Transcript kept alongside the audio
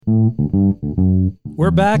We're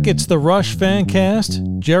back. It's the Rush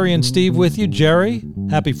Fancast. Jerry and Steve with you. Jerry,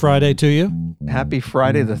 happy Friday to you. Happy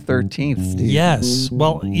Friday the 13th, Steve. Yes.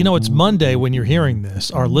 Well, you know, it's Monday when you're hearing this.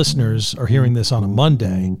 Our listeners are hearing this on a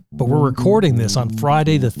Monday, but we're recording this on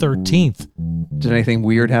Friday the 13th. Did anything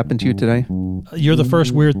weird happen to you today? You're the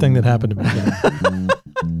first weird thing that happened to me today.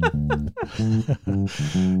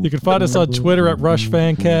 You can find us on Twitter at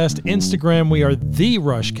RushFancast. Instagram, we are The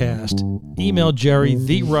Rushcast. Email Jerry,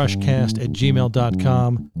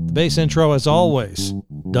 therushcast@gmail.com. The bass intro, as always,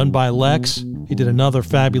 done by Lex. He did another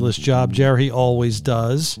fabulous job, Jerry. He always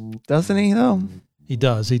does. Doesn't he, though? He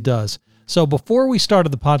does. So before we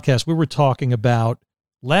started the podcast, we were talking about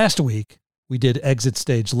last week, we did Exit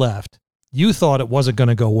Stage Left. You thought it wasn't going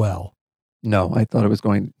to go well. No, I thought it was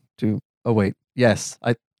going to. Oh, wait. Yes.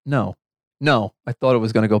 No, I thought it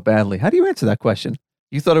was going to go badly. How do you answer that question?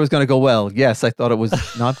 You thought it was going to go well. Yes, I thought it was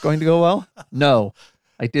not going to go well. No,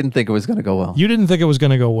 I didn't think it was going to go well. You didn't think it was going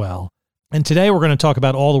to go well. And today we're going to talk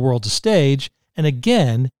about All the World's a Stage. And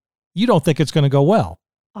again, you don't think it's going to go well.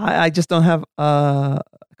 I just don't have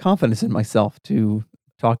confidence in myself to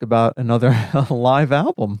talk about another live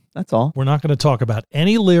album. That's all. We're not going to talk about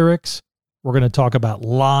any lyrics. We're going to talk about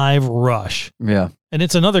live Rush. Yeah. And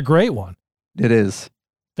it's another great one. It is.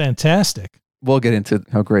 Fantastic. We'll get into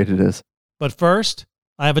how great it is. But first,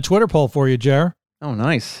 I have a Twitter poll for you, Jer. Oh,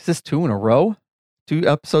 nice. Is this 2 in a row? 2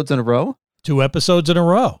 episodes in a row? 2 episodes in a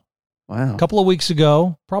row. Wow. A couple of weeks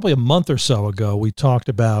ago, probably a month or so ago, we talked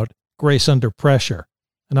about Grace Under Pressure.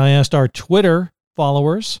 And I asked our Twitter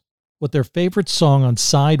followers what their favorite song on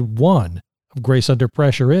side 1 of Grace Under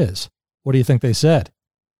Pressure is. What do you think they said?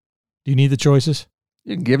 Do you need the choices?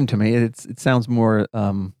 You can give them to me. It sounds more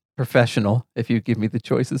professional if you give me the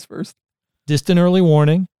choices first. Distant Early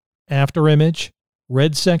Warning, After Image,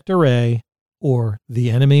 Red Sector A, or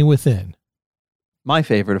The Enemy Within. My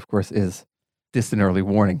favorite, of course, is Distant Early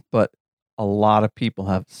Warning, but a lot of people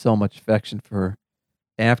have so much affection for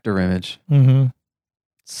After Image. Mm-hmm.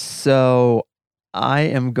 So I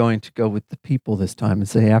am going to go with the people this time and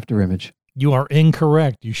say After Image. You are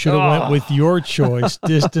incorrect. You should have went with your choice,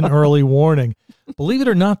 Distant Early Warning. Believe it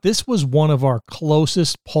or not, this was one of our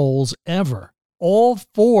closest polls ever. All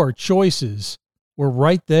 4 choices were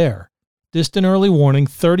right there. Distant Early Warning,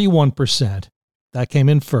 31%. That came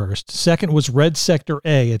in first. Second was Red Sector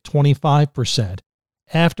A at 25%.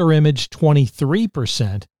 After Image,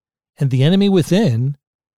 23%. And The Enemy Within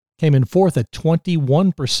came in fourth at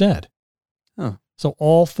 21%. Huh. So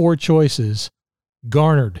all 4 choices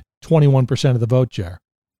garnered 21% of the vote, Jer.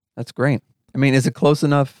 That's great. I mean, is it close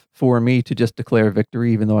enough for me to just declare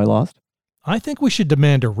victory even though I lost? I think we should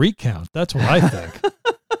demand a recount. That's what I think.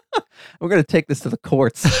 We're going to take this to the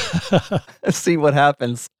courts and see what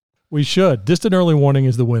happens. We should. Distant Early Warning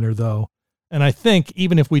is the winner, though. And I think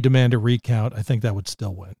even if we demand a recount, I think that would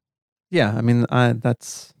still win. Yeah, I mean,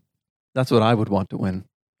 that's what I would want to win.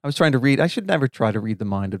 I was trying to read. I should never try to read the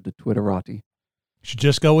mind of the Twitterati. You should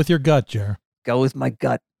just go with your gut, Jer. Go with my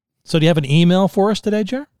gut. So do you have an email for us today,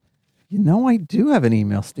 Jer? You know, I do have an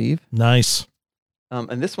email, Steve. Nice.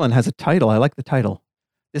 And this one has a title. I like the title.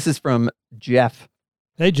 This is from Jeff.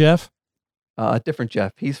 Hey, Jeff. A different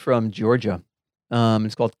Jeff. He's from Georgia.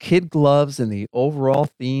 It's called Kid Gloves and the Overall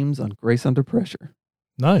Themes on Grace Under Pressure.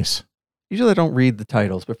 Nice. Usually I don't read the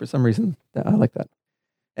titles, but for some reason I like that.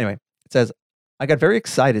 Anyway, it says, I got very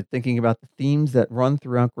excited thinking about the themes that run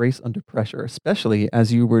throughout Grace Under Pressure, especially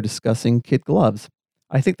as you were discussing Kid Gloves.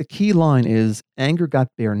 I think the key line is anger got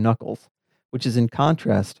bare knuckles, which is in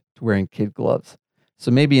contrast to wearing kid gloves.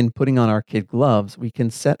 So maybe in putting on our kid gloves, we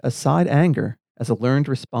can set aside anger as a learned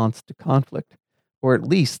response to conflict, or at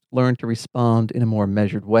least learn to respond in a more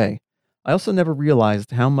measured way. I also never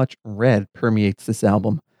realized how much red permeates this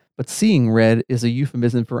album, but seeing red is a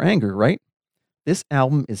euphemism for anger, right? This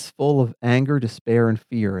album is full of anger, despair, and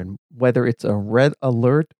fear, and whether it's a red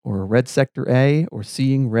alert or a red sector A or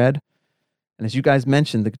seeing red. And as you guys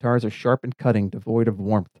mentioned, the guitars are sharp and cutting, devoid of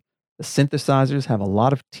warmth. The synthesizers have a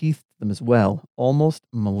lot of teeth to them as well, almost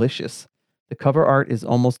malicious. The cover art is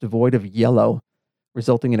almost devoid of yellow,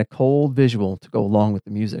 resulting in a cold visual to go along with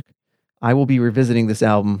the music. I will be revisiting this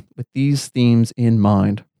album with these themes in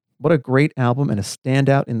mind. What a great album and a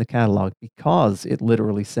standout in the catalog because it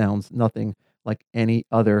literally sounds nothing like any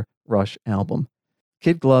other Rush album.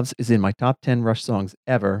 Kid Gloves is in my top 10 Rush songs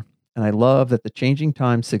ever, and I love that the changing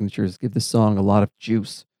time signatures give the song a lot of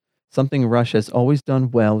juice. Something Rush has always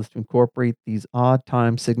done well is to incorporate these odd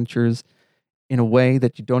time signatures in a way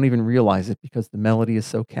that you don't even realize it because the melody is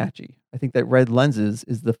so catchy. I think that Red Lenses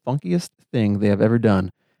is the funkiest thing they have ever done,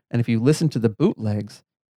 and if you listen to the bootlegs,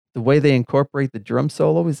 the way they incorporate the drum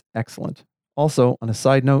solo is excellent. Also, on a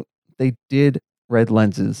side note, they did red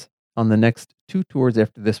lenses on the next 2 tours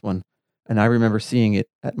after this one, and I remember seeing it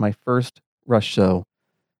at my first Rush show,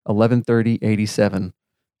 11/30/87,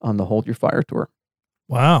 on the Hold Your Fire tour.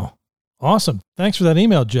 Wow. Awesome. Thanks for that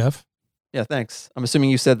email, Jeff. Yeah, thanks. I'm assuming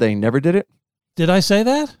you said they never did it? Did I say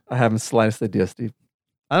that? I haven't the slightest idea, Steve.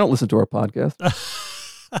 I don't listen to our podcast.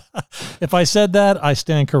 If I said that, I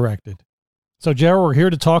stand corrected. So, Jared, we're here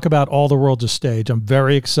to talk about All the World's a Stage. I'm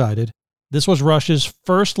very excited. This was Rush's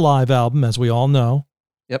first live album, as we all know.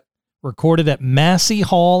 Yep. Recorded at Massey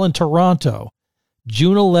Hall in Toronto,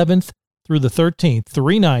 June 11th through the 13th,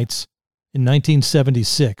 3 nights in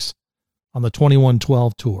 1976 on the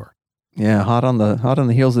 2112 tour. Yeah, hot on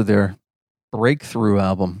the heels of their breakthrough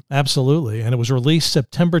album. Absolutely. And it was released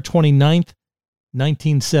September 29th,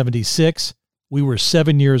 1976. We were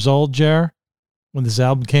 7 years old, Jer, when this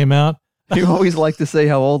album came out. You always like to say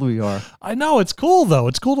how old we are. I know. It's cool, though.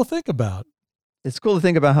 It's cool to think about. It's cool to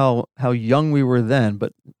think about how young we were then,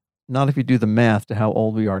 but not if you do the math to how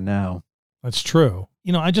old we are now. That's true.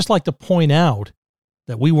 You know, I just like to point out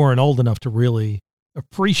that we weren't old enough to really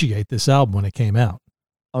appreciate this album when it came out.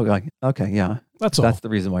 Okay, yeah. That's all. That's the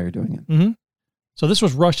reason why you're doing it. Mm-hmm. So this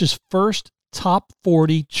was Rush's first top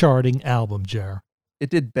 40 charting album, Jer. It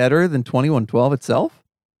did better than 2112 itself?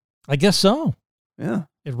 I guess so. Yeah.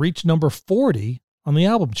 It reached number 40 on the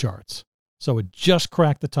album charts. So it just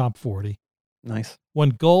cracked the top 40. Nice.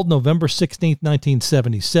 Went gold November 16th,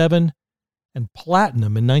 1977, and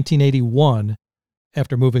platinum in 1981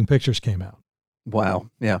 after Moving Pictures came out. Wow.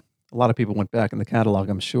 Yeah. A lot of people went back in the catalog,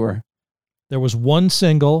 I'm sure. There was one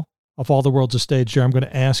single of All the World's a Stage, Jer. I'm going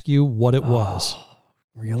to ask you what it was.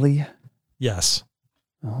 Really? Yes.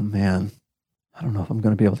 Oh, man. I don't know if I'm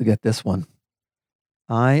going to be able to get this one.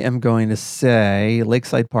 I am going to say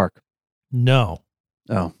Lakeside Park. No.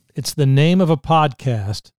 Oh. It's the name of a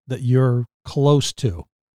podcast that you're close to.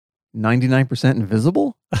 99%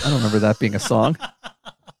 Invisible? I don't remember that being a song.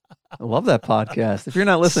 I love that podcast. If you're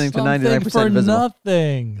not listening to 99% for Invisible.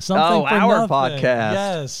 Nothing. Something for our nothing. podcast.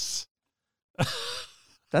 Yes.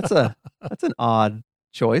 That's an odd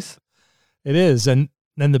choice. It is. And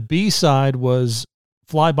then the B-side was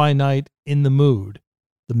Fly By Night in the Mood,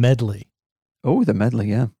 the medley. Oh, the medley,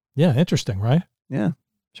 yeah. Yeah, interesting, right? Yeah,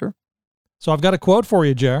 sure. So I've got a quote for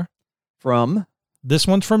you, Jer. From? This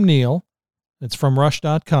one's from Neil. It's from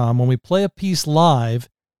Rush.com. When we play a piece live,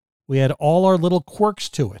 we add all our little quirks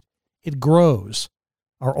to it. It grows.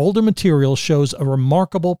 Our older material shows a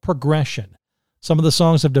remarkable progression. Some of the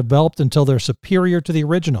songs have developed until they're superior to the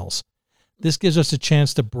originals. This gives us a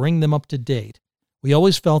chance to bring them up to date. We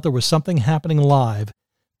always felt there was something happening live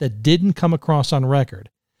that didn't come across on record.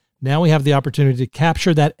 Now we have the opportunity to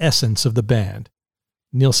capture that essence of the band.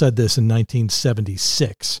 Neil said this in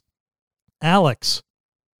 1976. Alex,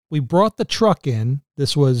 we brought the truck in.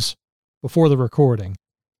 This was before the recording.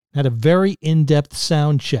 Had a very in-depth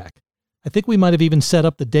sound check. I think we might have even set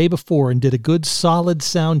up the day before and did a good solid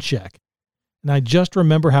sound check. And I just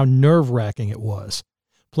remember how nerve-wracking it was.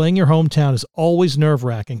 Playing your hometown is always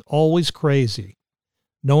nerve-wracking, always crazy.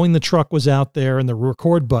 Knowing the truck was out there and the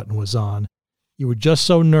record button was on, you were just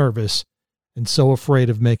so nervous and so afraid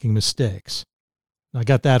of making mistakes. And I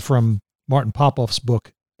got that from Martin Popoff's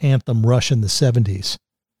book, Anthem Rush in the 70s,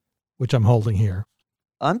 which I'm holding here.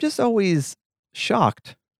 I'm just always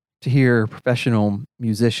shocked to hear professional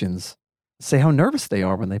musicians say how nervous they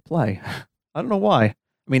are when they play. I don't know why. I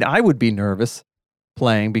mean, I would be nervous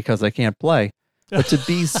playing because I can't play, but to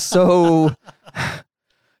be so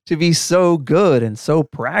good and so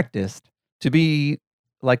practiced, to be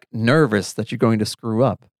like nervous that you're going to screw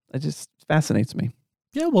up, it just fascinates me.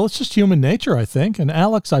 Yeah, well, it's just human nature, I think. And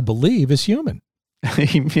Alex, I believe, is human.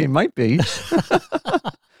 He might be.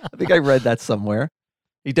 I think I read that somewhere.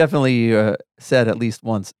 He definitely said at least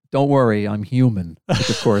once, "Don't worry, I'm human," which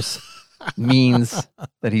of course means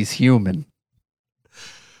that he's human.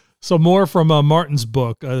 So more from Martin's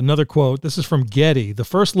book, another quote. This is from Getty. The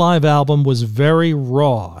first live album was very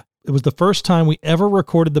raw. It was the first time we ever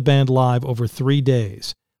recorded the band live over 3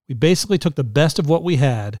 days. We basically took the best of what we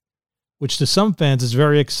had, which to some fans is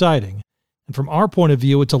very exciting. And from our point of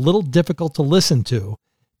view, it's a little difficult to listen to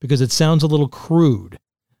because it sounds a little crude.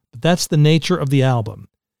 But that's the nature of the album.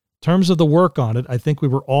 In terms of the work on it, I think we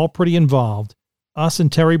were all pretty involved. Us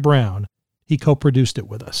and Terry Brown, he co-produced it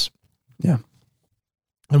with us. Yeah.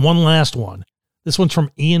 And one last one. This one's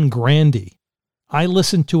from Ian Grandy. I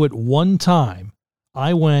listened to it one time.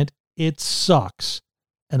 I went, it sucks.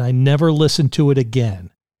 And I never listened to it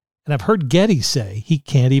again. And I've heard Getty say he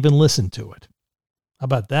can't even listen to it. How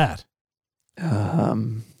about that? How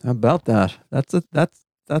about that?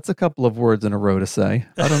 That's a couple of words in a row to say.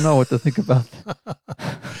 I don't know what to think about that.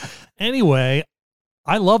 Anyway,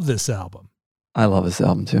 I love this album. I love this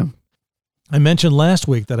album too. I mentioned last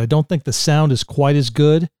week that I don't think the sound is quite as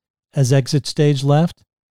good as Exit Stage Left.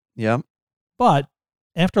 Yeah. But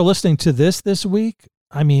after listening to this week,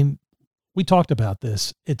 I mean, we talked about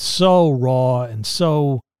this. It's so raw and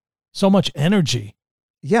so much energy.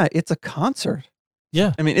 Yeah, it's a concert.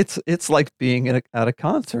 Yeah. I mean, it's like being at a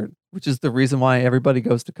concert, which is the reason why everybody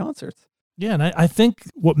goes to concerts. Yeah, and I think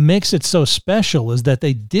what makes it so special is that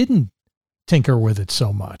they didn't tinker with it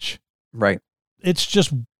so much. Right. It's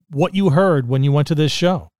just what you heard when you went to this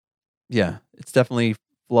show. Yeah, it's definitely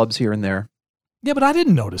flubs here and there. Yeah, but I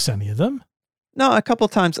didn't notice any of them. No, a couple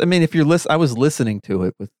of times. I mean, if you're I was listening to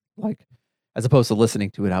it with like, as opposed to listening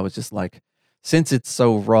to it, I was just like, since it's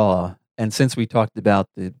so raw, and since we talked about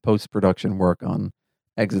the post-production work on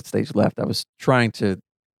Exit Stage Left, I was trying to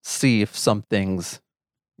see if some things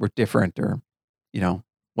were different or,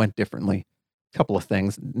 went differently. A couple of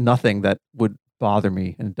things, nothing that would bother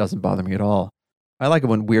me, and it doesn't bother me at all. I like it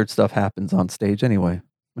when weird stuff happens on stage anyway,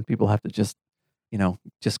 when people have to just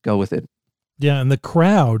go with it. Yeah, and the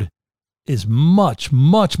crowd is much,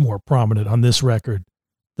 much more prominent on this record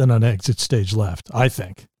than on Exit Stage Left, I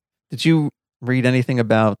think. Did you read anything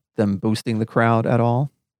about them boosting the crowd at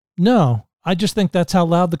all? No, I just think that's how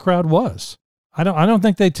loud the crowd was. I don't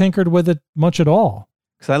think they tinkered with it much at all.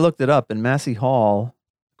 Because I looked it up, and Massey Hall,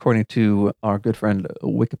 according to our good friend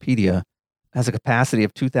Wikipedia, has a capacity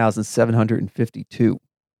of 2,752.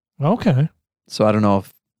 Okay. So I don't know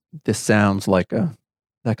if this sounds like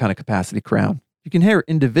that kind of capacity crowd. You can hear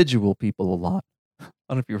individual people a lot. I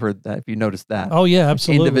don't know if you've heard that, if you noticed that. Oh, yeah,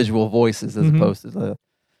 absolutely. Individual voices as opposed to the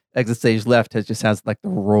Exit Stage Left just has like the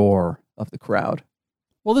roar of the crowd.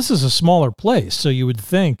 Well, this is a smaller place, so you would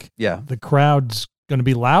think the crowd's going to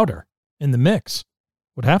be louder in the mix.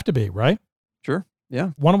 Would have to be, right? Sure, yeah.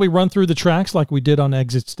 Why don't we run through the tracks like we did on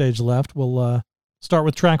Exit Stage Left? We'll start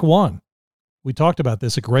with track 1. We talked about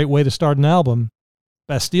this, a great way to start an album,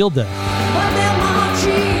 Bastille Day.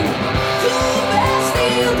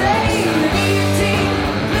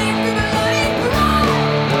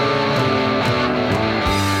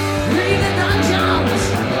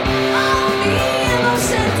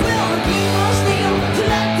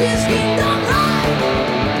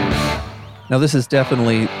 Now, this is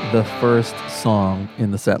definitely the first song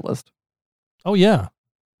in the set list. Oh, yeah.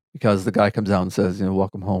 Because the guy comes out and says,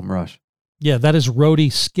 welcome home, Rush. Yeah, that is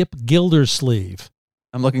roadie Skip Gildersleeve.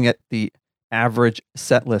 I'm looking at the average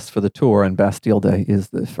set list for the tour, and Bastille Day is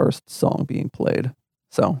the first song being played.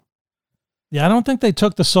 So, yeah, I don't think they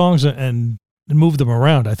took the songs and moved them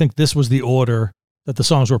around. I think this was the order that the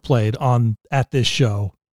songs were played on at this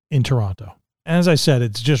show in Toronto. As I said,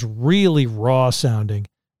 it's just really raw sounding,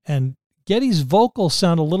 and Geddy's vocals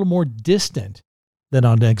sound a little more distant than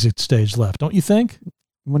on Exit Stage Left, don't you think?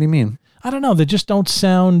 What do you mean? I don't know. They just don't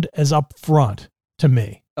sound as upfront to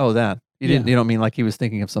me. Oh, that. You don't mean like he was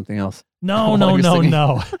thinking of something else? No.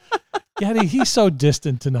 Geddy, he's so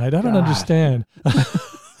distant tonight. I don't understand.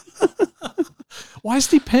 Why is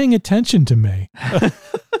he paying attention to me?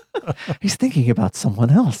 He's thinking about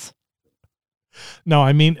someone else. No,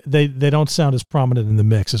 I mean, they don't sound as prominent in the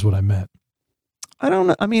mix is what I meant. I don't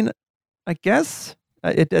know. I mean, I guess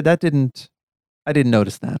I didn't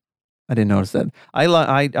notice that. I didn't notice that.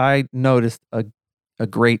 I noticed a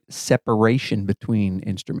great separation between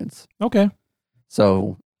instruments. Okay.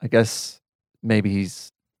 So I guess maybe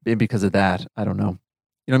because of that. I don't know.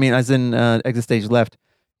 You know what I mean? As in Exit Stage Left,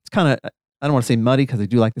 it's kind of, I don't want to say muddy because I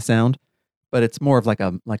do like the sound, but it's more of like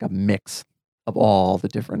a mix of all the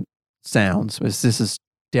different sounds. This is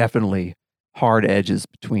definitely hard edges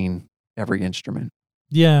between every instrument.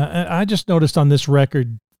 Yeah, I just noticed on this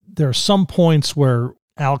record, there are some points where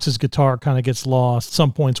Alex's guitar kind of gets lost,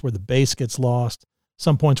 some points where the bass gets lost,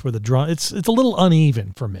 some points where the drum, it's a little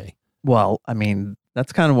uneven for me. Well, I mean,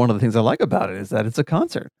 that's kind of one of the things I like about it is that it's a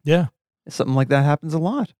concert. Yeah. Something like that happens a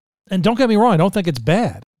lot. And don't get me wrong, I don't think it's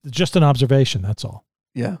bad. It's just an observation, that's all.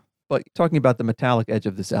 Yeah. But talking about the metallic edge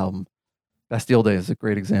of this album, Bastille Day is a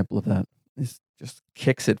great example of that. It just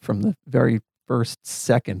kicks it from the very first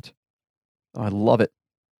second. I love it.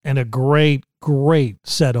 And a great, great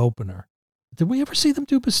set opener. Did we ever see them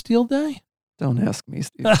do Bastille Day? Don't ask me,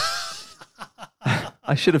 Steve.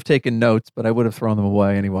 I should have taken notes, but I would have thrown them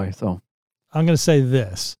away anyway. So I'm going to say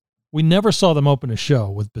this. We never saw them open a show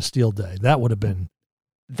with Bastille Day. That would have been...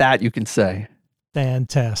 That you can say.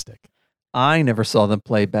 Fantastic. I never saw them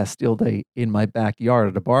play Bastille Day in my backyard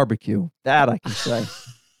at a barbecue. That I can say.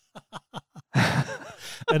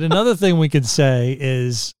 And another thing we could say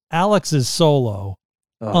is Alex's solo,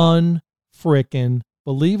 unfrickin'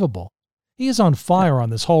 believable. He is on fire on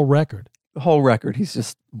this whole record. The whole record, he's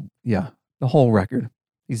just, The whole record.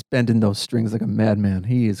 He's bending those strings like a madman.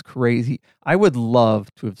 He is crazy. I would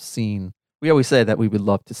love to have seen, we always say that we would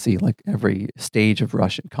love to see like every stage of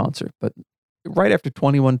Rush in concert, but right after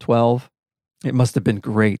 2112, it must have been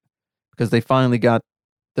great because they finally got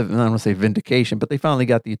I don't want to say vindication, but they finally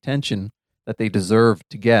got the attention that they deserved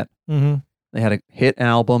to get. Mm-hmm. They had a hit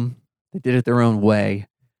album. They did it their own way,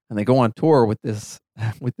 and they go on tour with this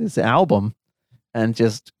album and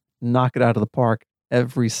just knock it out of the park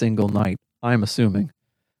every single night, I'm assuming.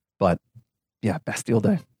 But yeah, Bastille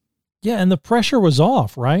Day. Yeah, and the pressure was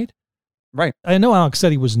off, right? Right. I know Alex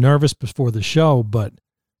said he was nervous before the show, but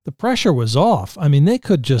the pressure was off. I mean, they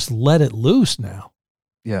could just let it loose now.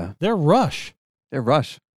 Yeah. They're Rush. They're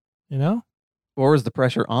Rush. You know? Or is the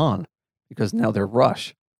pressure on? Because now they're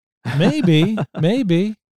Rush. Maybe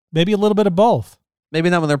a little bit of both. Maybe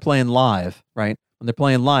not when they're playing live, right? When they're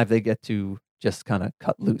playing live, they get to just kind of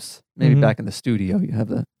cut loose. Maybe back in the studio, you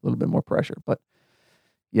have a little bit more pressure. But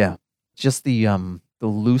yeah, just the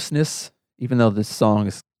looseness. Even though this song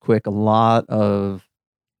is quick, a lot of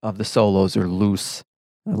the solos are loose.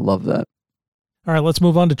 I love that. All right, let's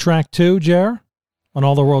move on to track 2, Jer. On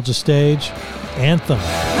All the World's a Stage, Anthem.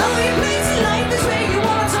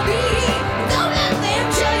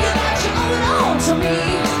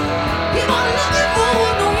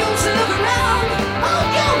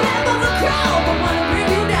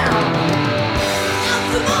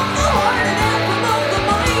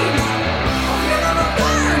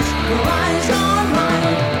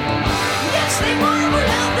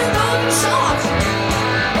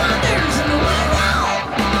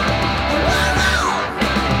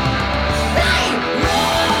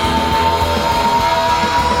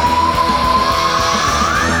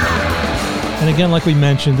 And again, like we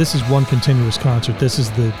mentioned, this is one continuous concert. This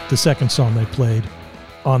is the second song they played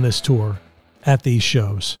on this tour at these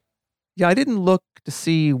shows. Yeah, I didn't look to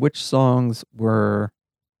see which songs were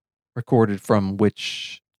recorded from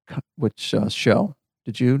which show.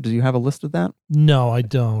 Did you? Do you have a list of that? No, I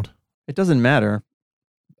don't. It doesn't matter,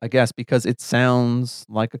 I guess, because it sounds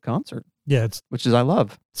like a concert. Yeah, which I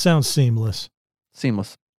love. It sounds seamless.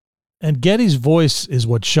 Seamless. And Geddy's voice is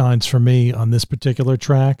what shines for me on this particular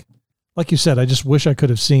track. Like you said, I just wish I could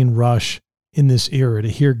have seen Rush in this era to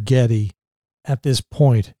hear Geddy at this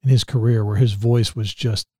point in his career where his voice was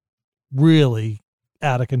just really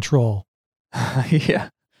out of control. Yeah,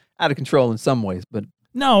 out of control in some ways, but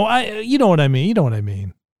no, you know what I mean. You know what I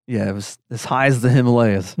mean. Yeah, it was as high as the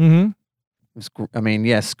Himalayas. Mm-hmm.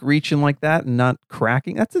 It was, screeching like that and not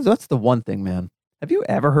cracking. That's the one thing, man. Have you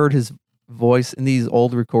ever heard his voice in these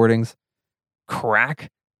old recordings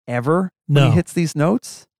crack ever when he hits these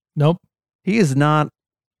notes? Nope. He is not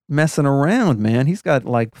messing around, man. He's got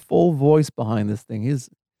like full voice behind this thing.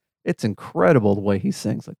 It's incredible the way he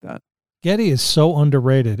sings like that. Geddy is so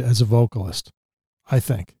underrated as a vocalist, I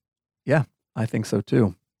think. Yeah, I think so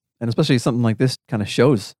too. And especially something like this kind of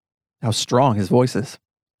shows how strong his voice is.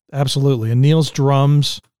 Absolutely. And Neil's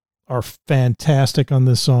drums are fantastic on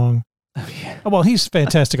this song. Oh, yeah. Well, he's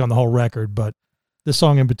fantastic on the whole record, but this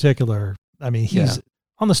song in particular, I mean, he's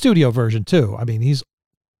on the studio version too. I mean, he's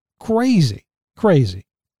crazy.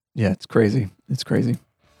 Yeah, it's crazy. It's crazy.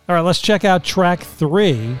 All right, let's check out track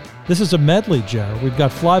 3. This is a medley, Joe. We've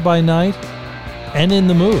got Fly By Night and In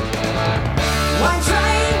the Mood. One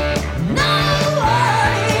train, no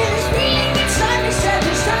worries, feeling inside me said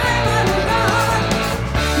this time I will run.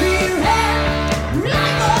 Clear head,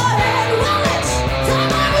 light forehead, well it's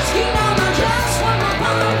time I was keen on my just one more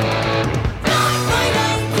pump. Fly by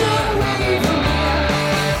night, get away from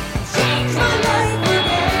here, change my life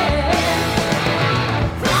again.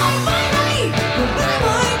 Fly by night, goodbye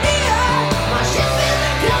my dear, my ship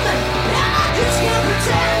isn't coming, and I just can't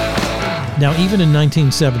pretend. Now, even in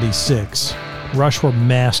 1976, Rush were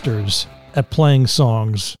masters at playing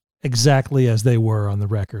songs exactly as they were on the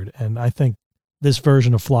record. And I think this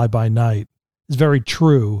version of Fly By Night is very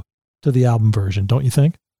true to the album version, don't you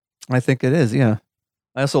think? I think it is, yeah.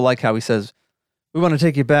 I also like how he says, we want to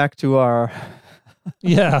take you back to our...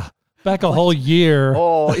 Yeah, back a whole year.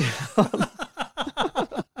 Oh,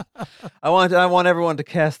 I want everyone to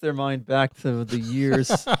cast their mind back to the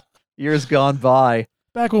years gone by.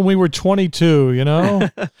 Back when we were 22, you know?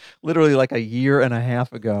 Literally like a year and a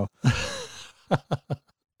half ago.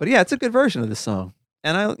 But yeah, it's a good version of this song.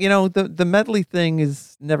 And the medley thing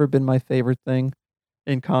has never been my favorite thing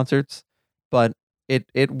in concerts, but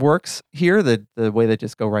it works here, the way they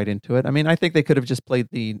just go right into it. I mean, I think they could have just played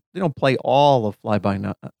they don't play all of Fly By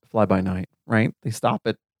Night, right? They stop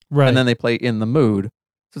it. Right. And then they play In the Mood.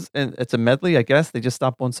 And it's a medley, I guess. They just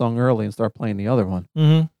stop one song early and start playing the other one.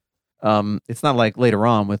 Mm-hmm. It's not like later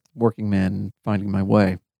on with Working Man and Finding My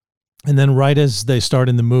Way. And then right as they start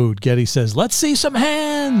in the mood, Geddy says, "Let's see some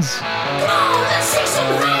hands." Come on, let's see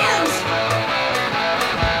some hands.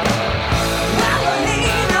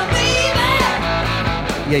 Ballerina,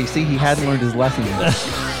 baby. Yeah, you see, he hadn't learned his lesson yet.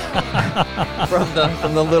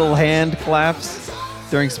 from the little hand claps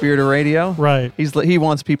during Spirit of Radio. Right. He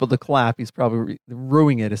wants people to clap. He's probably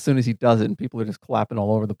ruining it as soon as he does it, and people are just clapping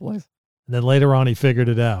all over the place. And then later on, he figured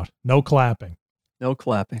it out. No clapping. No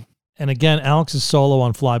clapping. And again, Alex's solo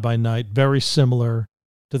on Fly By Night, very similar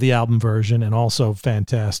to the album version and also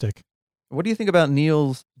fantastic. What do you think about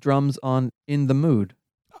Neil's drums on In the Mood?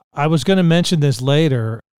 I was going to mention this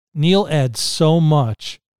later. Neil adds so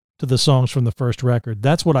much to the songs from the first record.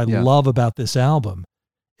 That's what I love about this album,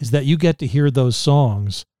 is that you get to hear those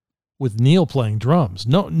songs with Neil playing drums.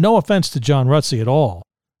 No offense to John Rutsey at all.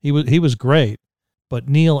 He was great, but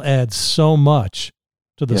Neil adds so much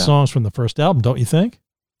to the songs from the first album, don't you think?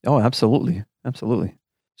 Oh, absolutely. Absolutely.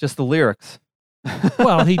 Just the lyrics.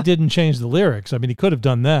 Well, he didn't change the lyrics. I mean, he could have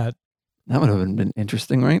done that. That would have been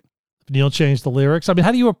interesting, right? If Neil changed the lyrics. I mean,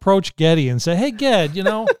 how do you approach Geddy and say, "Hey, Ged,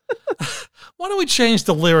 why don't we change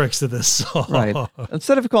the lyrics to this song?" Right.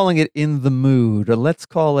 Instead of calling it In the Mood, let's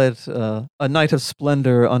call it A Night of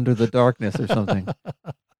Splendor Under the Darkness or something.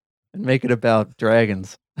 And make it about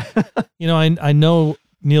dragons. I know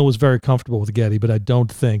Neil was very comfortable with Geddy, but I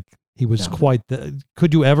don't think he was quite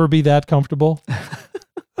could you ever be that comfortable?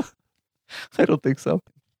 I don't think so.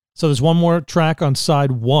 So there's one more track on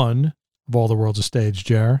side 1 of All the World's a Stage,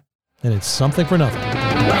 Jar, and it's Something for Nothing. Well,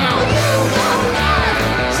 you got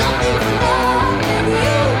life, something for nothing. You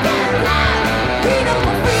can have freedom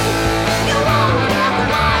for free. You won't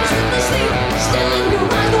compromise with the sleep. Still in your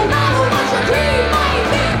mind, no matter what your dream might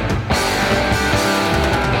be.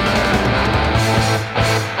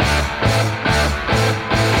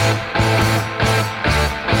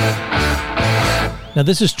 Now,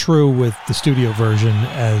 this is true with the studio version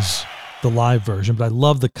as the live version, but I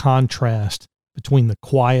love the contrast between the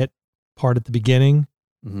quiet part at the beginning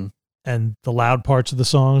and the loud parts of the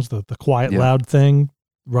songs, the quiet, loud thing.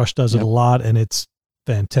 Rush does it a lot, and it's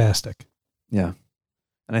fantastic. Yeah.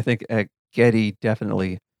 And I think Geddy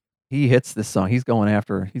definitely, he hits this song. He's going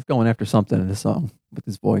after something in this song with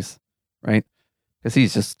his voice, right? Because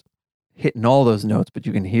he's just hitting all those notes, but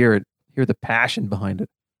you can hear the passion behind it.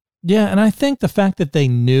 Yeah, and I think the fact that they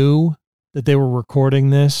knew that they were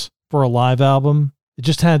recording this for a live album, it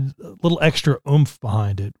just had a little extra oomph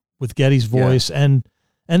behind it with Geddy's voice and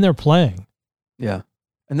their playing. Yeah.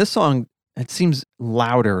 And this song, it seems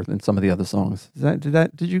louder than some of the other songs.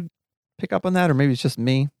 Did you pick up on that, or maybe it's just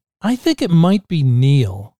me? I think it might be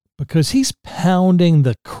Neil, because he's pounding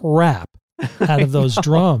the crap out of those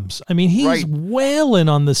drums. I mean, he's wailing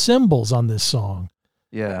on the cymbals on this song.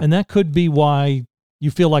 Yeah. And that could be why you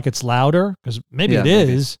feel like it's louder, because maybe it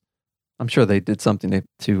is. I'm sure they did something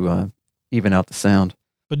to even out the sound.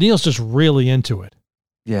 But Neil's just really into it.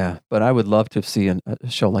 Yeah, but I would love to see a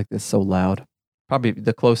show like this so loud. Probably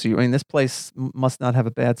the closer you... I mean, this place must not have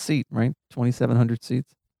a bad seat, right? 2,700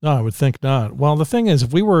 seats. No, I would think not. Well, the thing is,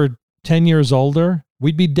 if we were 10 years older,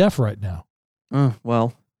 we'd be deaf right now.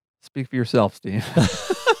 Well, speak for yourself, Steve.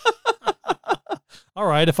 All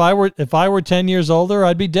right, if I were 10 years older,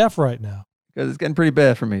 I'd be deaf right now. Because it's getting pretty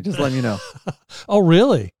bad for me. Just letting you know. Oh,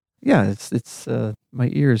 really? Yeah, it's my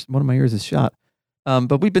ears. One of my ears is shot.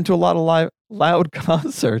 But we've been to a lot of loud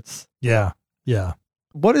concerts. Yeah, yeah.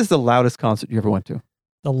 What is the loudest concert you ever went to?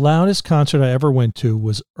 The loudest concert I ever went to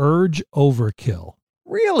was Urge Overkill.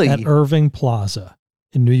 Really? At Irving Plaza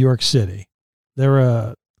in New York City. They're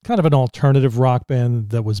a kind of an alternative rock band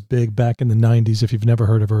that was big back in the 90s, if you've never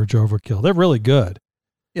heard of Urge Overkill. They're really good.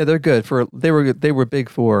 Yeah, they're good. They were big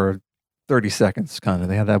for 30 seconds, kind of.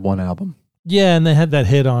 They had that one album. Yeah, and they had that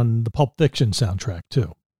hit on the Pulp Fiction soundtrack,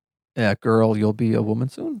 too. Yeah, Girl, You'll Be a Woman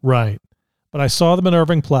Soon. Right. But I saw them in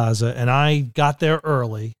Irving Plaza, and I got there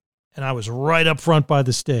early, and I was right up front by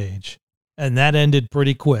the stage. And that ended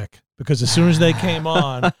pretty quick, because as soon as they came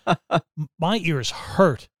on, my ears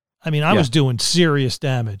hurt. I mean, I was doing serious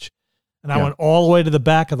damage. And I went all the way to the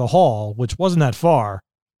back of the hall, which wasn't that far,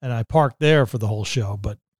 and I parked there for the whole show,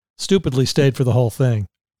 but stupidly stayed for the whole thing.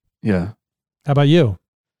 Yeah. How about you?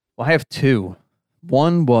 Well, I have two.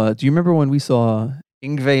 One was, do you remember when we saw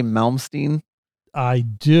Yngwie Malmsteen? I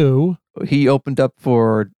do. He opened up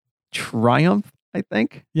for Triumph, I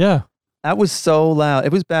think. Yeah. That was so loud.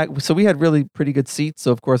 It was back. So we had really pretty good seats.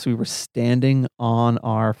 So, of course, we were standing on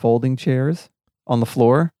our folding chairs on the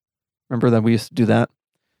floor. Remember that we used to do that?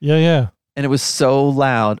 Yeah, yeah. And it was so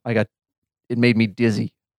loud. It made me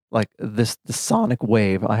dizzy. Like the sonic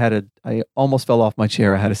wave. I almost fell off my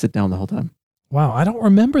chair. I had to sit down the whole time. Wow. I don't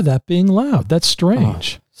remember that being loud. That's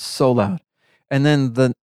strange. so loud. And then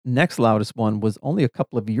the next loudest one was only a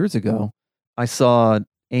couple of years ago. I saw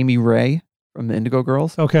Amy Ray from the Indigo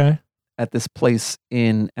Girls Okay. at this place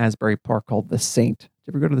in Asbury Park called The Saint. Did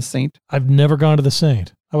you ever go to The Saint? I've never gone to the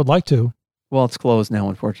Saint. I would like to. Well, it's closed now,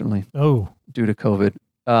 unfortunately, Oh, due to COVID.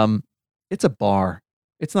 It's a bar.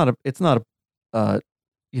 It's not a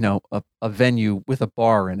a venue with a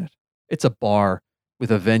bar in it. It's a bar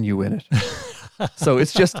with a venue in it. So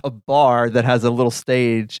it's just a bar that has a little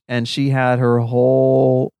stage, and she had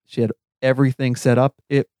everything set up.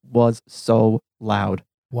 It was so loud.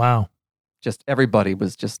 wow. Just everybody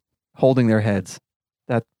was just holding their heads.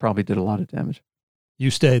 That probably did a lot of damage. You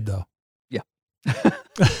stayed though. Yeah.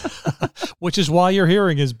 Which is why your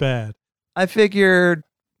hearing is bad. I figured,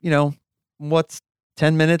 what's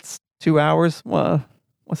 10 minutes, 2 hours? Well,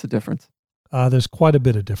 what's the difference? There's quite a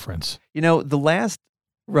bit of difference. The last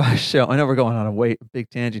Rush show, I know we're going on a big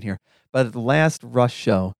tangent here, but at the last Rush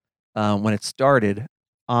show, when it started,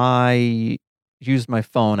 I used my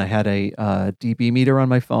phone. I had a dB meter on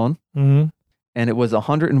my phone, Mm-hmm. and it was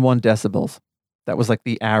 101 decibels. That was like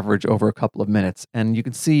the average over a couple of minutes. And you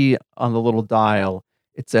can see on the little dial,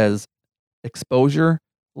 it says exposure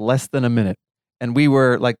less than a minute. And we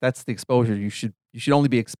were like, that's the exposure. You should only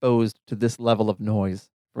be exposed to this level of noise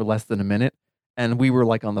for less than a minute. And we were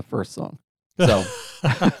like on the first song. So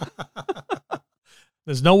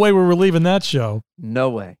There's no way we're leaving that show. no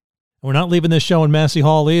way. We're not leaving this show in Massey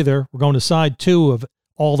Hall either. We're going to side 2 of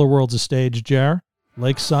All the World's a Stage, Jar.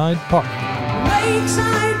 Lakeside Park.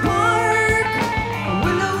 Lakeside Park,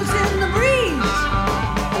 willows in the breeze.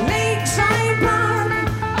 Lakeside Park,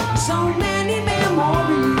 so many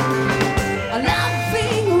memories.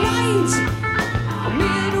 Laughing lights,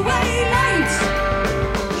 midway lights,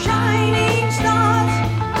 shining stars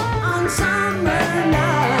on summer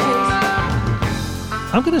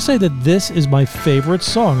nights. I'm going to say that this is my favorite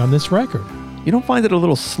song on this record. You don't find it a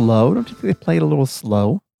little slow? Don't you think they play it a little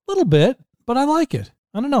slow? A little bit, but I like it.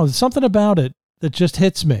 I don't know. There's something about it that just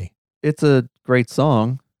hits me. It's a great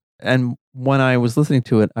song. And when I was listening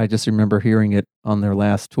to it, I just remember hearing it on their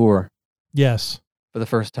last tour Yes. for the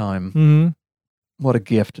first time. Hmm. What a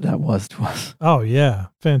gift that was to us. Oh, yeah.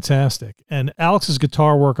 Fantastic. And Alex's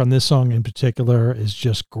guitar work on this song in particular is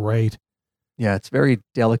just great. Yeah, it's very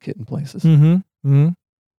delicate in places. Mm-hmm. Mm-hmm.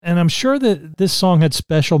 And I'm sure that this song had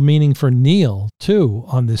special meaning for Neil, too,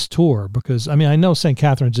 on this tour, because, I mean, I know St.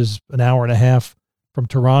 Catharines is an hour and a half from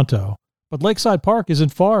Toronto, but Lakeside Park isn't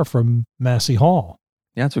far from Massey Hall.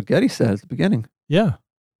 Yeah, that's what Getty said at the beginning. Yeah.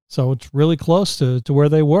 So it's really close to where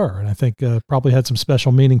they were. And I think probably had some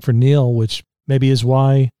special meaning for Neil, which maybe is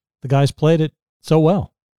why the guys played it so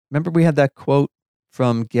well. Remember we had that quote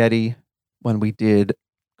from Getty when we did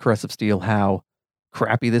Caress of Steel, how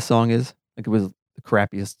crappy this song is? Like it was the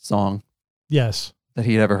crappiest song Yes. that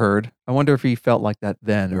he'd ever heard. I wonder if he felt like that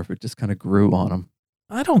then or if it just kind of grew on him.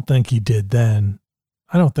 I don't think he did then.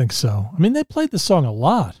 I don't think so. I mean, they played the song a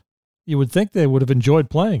lot. You would think they would have enjoyed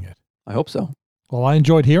playing it. I hope so. Well, I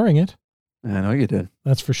enjoyed hearing it. I know you did.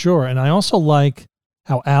 That's for sure. And I also like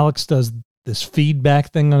how Alex does this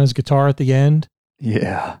feedback thing on his guitar at the end.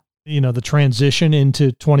 Yeah. The transition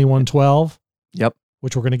into 2112, Yep.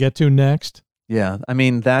 which we're going to get to next. Yeah. I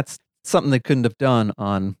mean, that's something they couldn't have done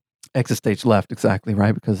on Exit Stage Left, exactly,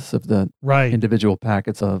 right? Because of the Right. individual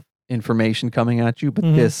packets of information coming at you. But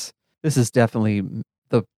Mhm. this is definitely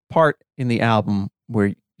the part in the album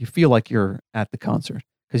where you feel like you're at the concert.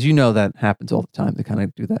 Because that happens all the time. They kind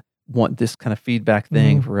of do that, this kind of feedback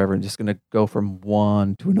thing Mhm. forever and just going to go from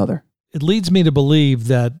one to another. It leads me to believe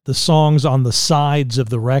that the songs on the sides of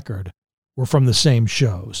the record were from the same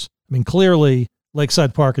shows. I mean, clearly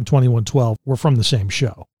Lakeside Park and 2112 were from the same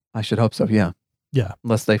show. I should hope so, yeah. Yeah.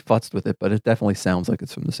 Unless they futzed with it, but it definitely sounds like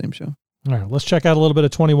it's from the same show. All right, let's check out a little bit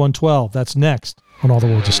of 2112. That's next on All the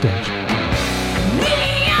World's a Stage.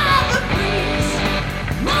 Many are the priests,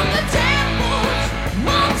 among the temples,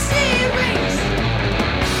 monthly rings.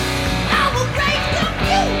 I will break the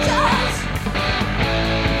computers,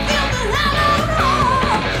 fill the hallowed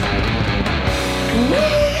halls. We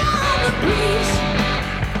are the priests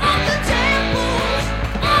of the temples,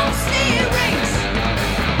 monthly rings.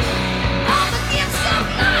 All the gifts of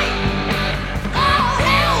light, all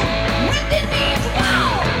hell within these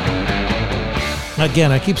walls.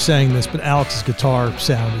 Again, I keep saying this, but Alex's guitar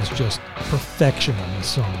sound is just perfection on this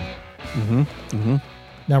song. Mm-hmm. Mm-hmm.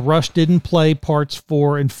 Now, Rush didn't play parts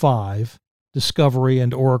 4 and 5, Discovery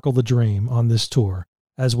and Oracle the Dream, on this tour.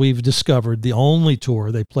 As we've discovered, the only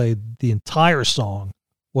tour they played the entire song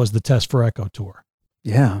was the Test for Echo tour.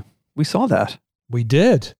 Yeah, we saw that. We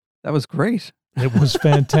did. That was great. It was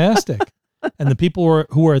fantastic. And the people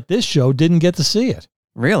who were at this show didn't get to see it.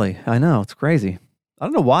 Really? I know. It's crazy. I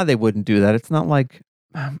don't know why they wouldn't do that. It's not like,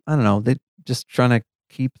 I don't know, they just trying to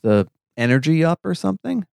keep the energy up or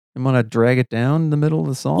something and want to drag it down in the middle of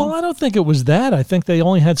the song. Well, I don't think it was that. I think they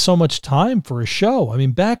only had so much time for a show. I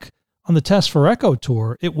mean, back on the Test for Echo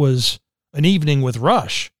tour, it was an evening with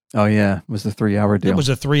Rush. Oh, yeah. It was the 3-hour deal. It was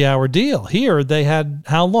a 3-hour deal. Here, they had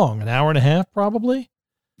how long? An hour and a half, probably?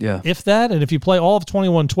 Yeah. If that. And if you play all of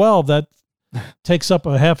 2112, that takes up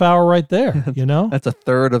a half hour right there, you know? That's a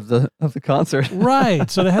third of the concert.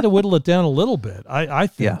 Right. So they had to whittle it down a little bit. I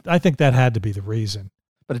think that had to be the reason.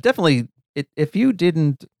 But it definitely, if you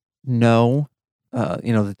didn't know,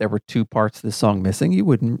 that there were 2 parts of this song missing, you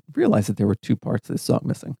wouldn't realize that there were 2 parts of this song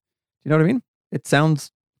missing. Do you know what I mean? It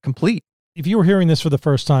sounds complete. If you were hearing this for the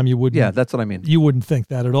first time, you wouldn't. Yeah, that's what I mean. You wouldn't think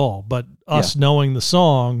that at all. But us knowing the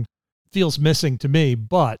song feels missing to me,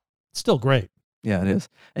 but still great. Yeah, it is.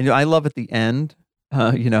 And I love at the end,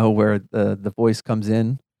 where the voice comes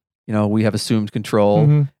in. We have assumed control,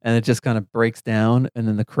 Mhm. and it just kind of breaks down, and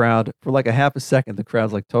then the crowd, for like a half a second, the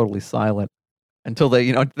crowd's like totally silent until they,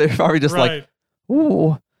 they're already just like,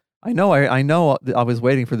 "Ooh, I know I was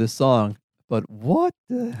waiting for this song, but what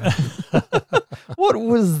what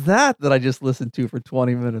was that I just listened to for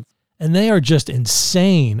 20 minutes?" And they are just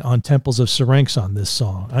insane on Temples of Syrinx on this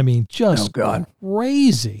song. I mean, just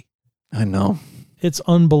crazy. I know. It's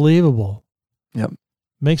unbelievable. Yep.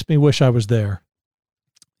 Makes me wish I was there.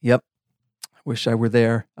 Yep. I wish I were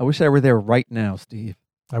there. I wish I were there right now, Steve.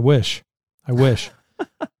 I wish. Why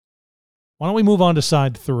don't we move on to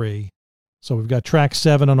side 3? So we've got track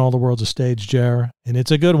 7 on All the World's a Stage, Jer, and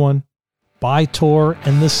it's a good one. By-Tor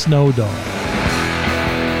and the Snow Dog.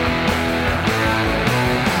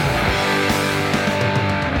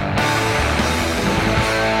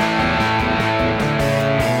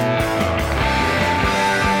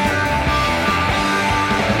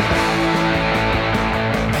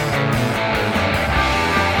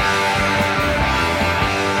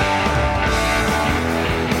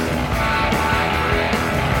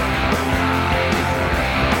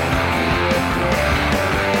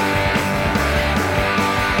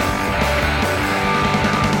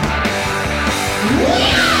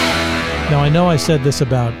 Now, I know I said this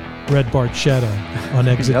about Red Barchetta on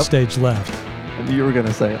Exit Yep. Stage Left. I knew you were going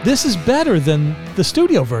to say it. This is better than the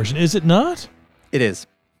studio version, is it not? It is.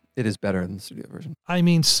 It is better than the studio version. I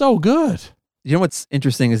mean, so good. You know what's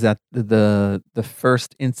interesting is that the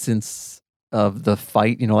first instance of the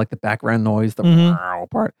fight, like the background noise, the Mhm.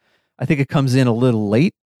 part, I think it comes in a little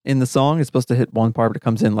late in the song. It's supposed to hit one part, but it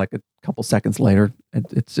comes in like a couple seconds later.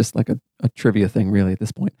 It's just like a trivia thing, really, at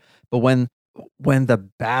this point. But when the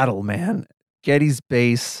battle, man, Geddy's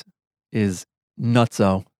bass is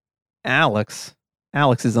nutso. Alex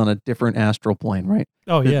is on a different astral plane, right?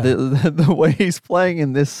 Oh, yeah. The way he's playing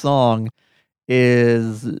in this song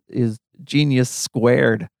is genius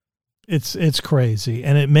squared. It's crazy.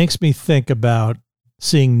 And it makes me think about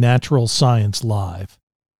seeing Natural Science live.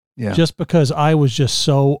 Yeah. Just because I was just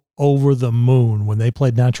so over the moon when they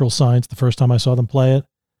played Natural Science the first time I saw them play it.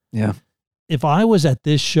 Yeah. If I was at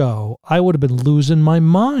this show, I would have been losing my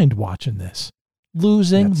mind watching this.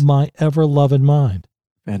 Losing my ever-loving mind.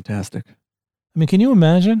 Fantastic. I mean, can you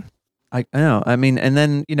imagine? I know. I mean, and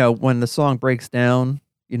then, when the song breaks down,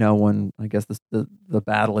 when I guess the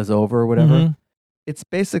battle is over or whatever, Mhm. it's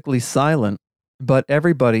basically silent, but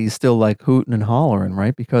everybody's still like hooting and hollering,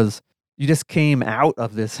 right? Because you just came out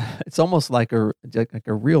of this. It's almost like a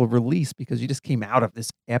real release because you just came out of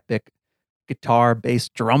this epic guitar, bass,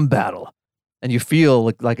 drum battle, and you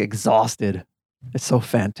feel like exhausted. It's so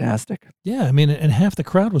fantastic. Yeah, I mean, and half the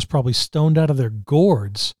crowd was probably stoned out of their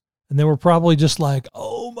gourds. And they were probably just like,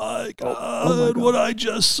 oh my God, what I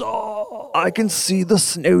just saw. I can see the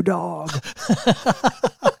snow dog.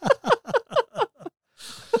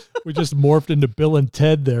 We just morphed into Bill and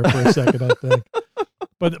Ted there for a second, I think.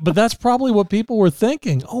 But that's probably what people were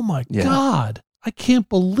thinking. Oh my God, I can't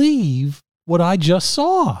believe what I just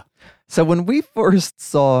saw. So when we first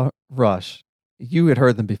saw Rush, you had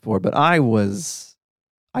heard them before, but I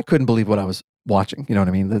couldn't believe what I was watching. You know what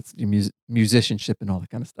I mean? That's your musicianship and all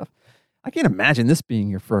that kind of stuff. I can't imagine this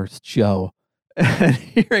being your first show and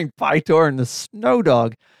hearing By-Tor and the Snow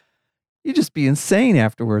Dog. You'd just be insane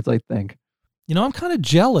afterwards, I think. You know, I'm kind of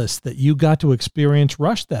jealous that you got to experience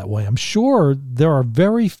Rush that way. I'm sure there are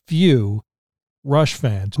very few Rush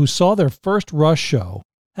fans who saw their first Rush show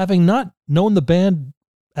having not known the band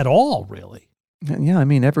at all, really. Yeah, I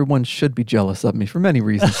mean, everyone should be jealous of me for many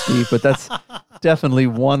reasons, Steve, but that's definitely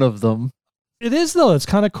one of them. It is, though. It's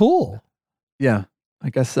kind of cool. Yeah,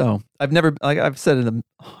 I guess so. I've said it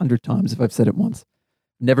 100 times if I've said it once.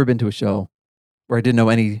 Never been to a show where I didn't know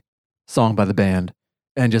any song by the band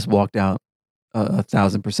and just walked out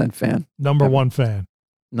 1,000% fan. Number one fan.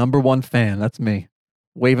 Number one fan. That's me.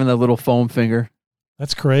 Waving the little foam finger.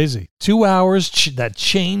 That's crazy. 2 hours that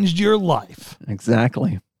changed your life.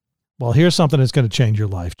 Exactly. Well, here's something that's going to change your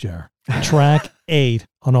life, Jer. Track 8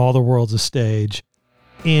 on All the World's a Stage.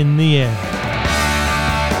 In the End.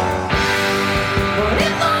 But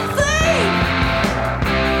if I think,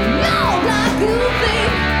 not like you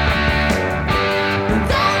think,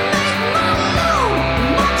 don't make my load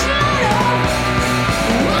much lighter.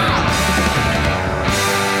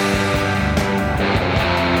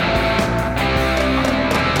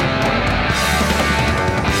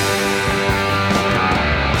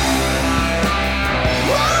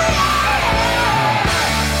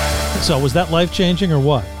 So was that life-changing or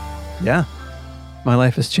what? Yeah. My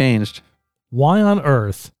life has changed. Why on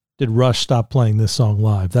earth did Rush stop playing this song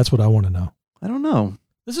live? That's what I want to know. I don't know.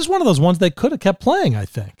 This is one of those ones they could have kept playing, I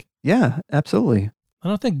think. Yeah, absolutely. I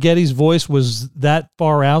don't think Geddy's voice was that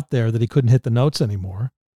far out there that he couldn't hit the notes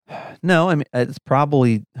anymore. No, I mean, it's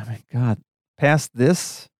probably, God, past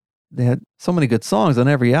this, they had so many good songs on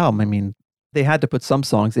every album. I mean, they had to put some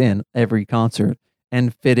songs in every concert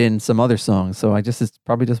and fit in some other songs. So it's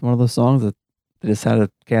probably just one of those songs that they just had to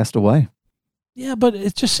cast away. Yeah, but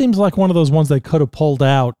it just seems like one of those ones they could have pulled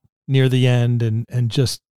out near the end and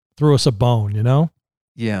just threw us a bone, you know?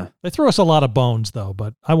 Yeah. They threw us a lot of bones, though,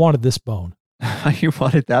 but I wanted this bone. You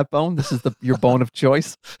wanted that bone? This is your bone of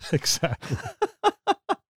choice? Exactly.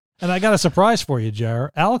 And I got a surprise for you,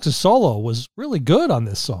 Jar. Alex's solo was really good on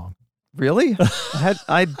this song. Really?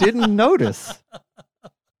 I didn't notice.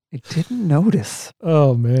 I didn't notice.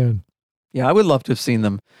 Oh, man. Yeah, I would love to have seen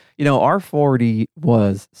them. You know, R40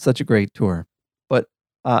 was such a great tour, but,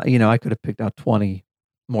 I could have picked out 20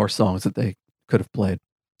 more songs that they could have played.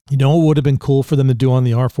 You know what would have been cool for them to do on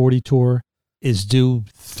the R40 tour is do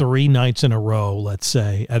 3 nights in a row, let's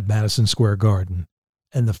say, at Madison Square Garden.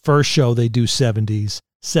 And the first show they do 70s,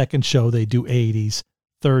 second show they do 80s,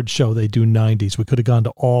 third show they do 90s. We could have gone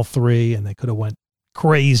to all 3 and they could have went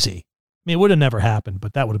crazy. I mean, it would have never happened,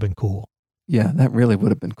 but that would have been cool. Yeah, that really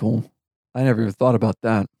would have been cool. I never even thought about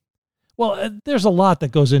that. Well, there's a lot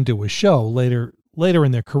that goes into a show later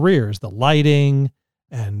in their careers, the lighting,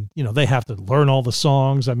 and, they have to learn all the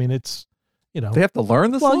songs. I mean, it's, They have to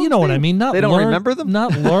learn the songs? Well, you know what I mean? Not they don't learn, remember them?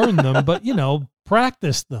 Not learn them, but,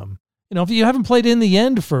 practice them. If you haven't played In the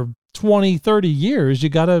End for 20, 30 years, you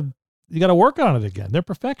gotta work on it again. They're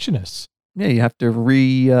perfectionists. Yeah, you have to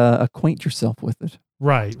reacquaint yourself with it.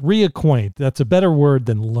 Right. Reacquaint. That's a better word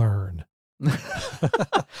than learn.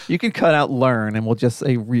 You can cut out learn and we'll just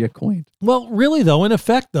say reacquaint. Well, really, though, in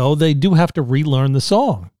effect, though, they do have to relearn the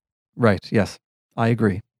song. Right. Yes, I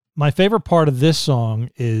agree. My favorite part of this song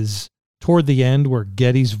is toward the end where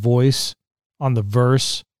Geddy's voice on the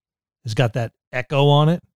verse has got that echo on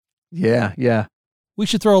it. Yeah, yeah. We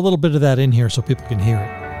should throw a little bit of that in here so people can hear it.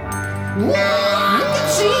 I can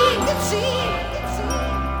see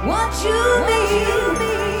what you mean.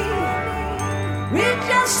 It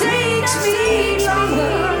just takes me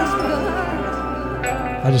longer.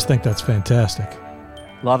 I just think that's fantastic.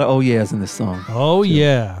 A lot of oh yeahs in this song. Oh,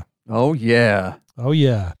 yeah. Oh, yeah. Oh,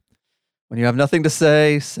 yeah. When you have nothing to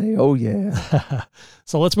say oh yeah.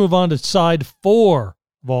 So let's move on to side 4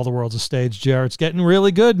 of All the World's a Stage, Jared. It's getting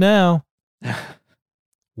really good now.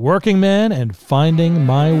 Working Man and Finding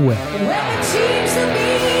My Way. Well, it seems to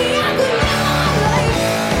me I could live my life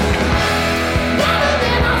better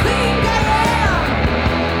than I think I am.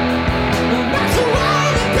 And that's the way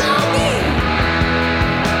they call me.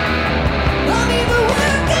 Call me the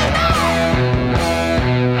working man.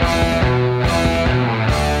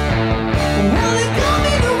 Well, they call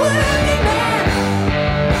me the working man.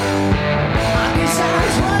 I guess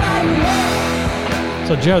that's what I am.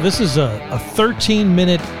 So, Jared, this is a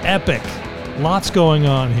 13-minute epic. Lots going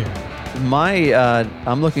on here.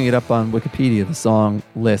 I'm looking it up on Wikipedia, the song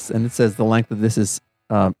list, and it says the length of this is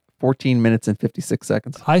 14 minutes and 56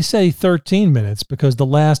 seconds. I say 13 minutes because the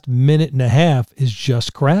last minute and a half is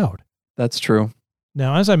just crowd. That's true.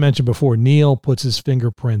 Now, as I mentioned before, Neil puts his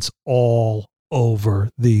fingerprints all over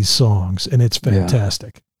these songs, and it's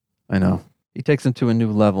fantastic. I know. He takes them to a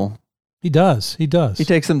new level. He does. He does. He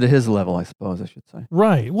takes them to his level, I suppose I should say.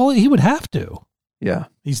 Right. Well, he would have to. Yeah.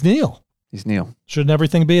 He's Neil. He's Neil. Shouldn't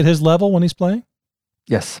everything be at his level when he's playing?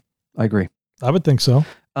 Yes, I agree. I would think so.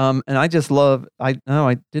 And I just love,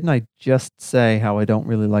 didn't I just say how I don't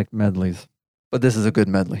really like medleys? But this is a good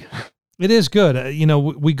medley. It is good.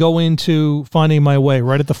 We go into Finding My Way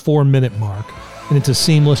right at the 4-minute mark, and it's a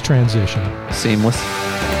seamless transition. Seamless.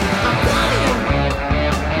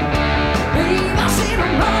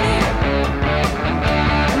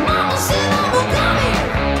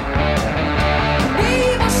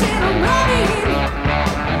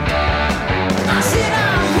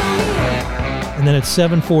 then at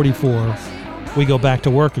 7:44, we go back to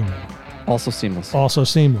Working Man. Also seamless. Also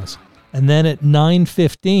seamless. And then at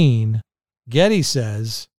 9:15, Getty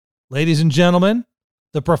says, ladies and gentlemen,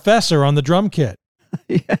 the professor on the drum kit.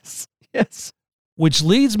 Yes. Yes. Which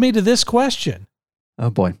leads me to this question. Oh,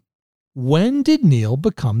 boy. When did Neil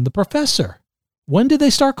become the professor? When did they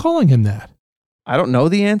start calling him that? I don't know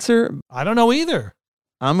the answer. I don't know either.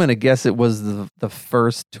 I'm going to guess it was the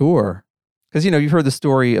first tour. Because, you've heard the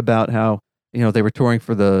story about how, they were touring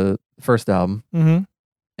for the first album. Mm-hmm.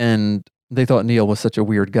 And they thought Neil was such a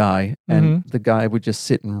weird guy. And the guy would just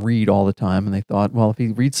sit and read all the time. And they thought, well, if he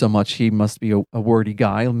reads so much, he must be a wordy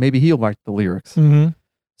guy. Maybe he'll write the lyrics. Mm-hmm.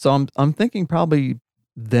 So I'm thinking probably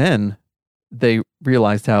then they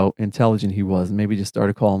realized how intelligent he was and maybe just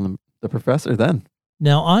started calling him the professor then.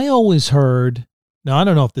 Now, I always heard, I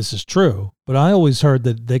don't know if this is true, but I always heard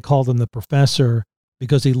that they called him the professor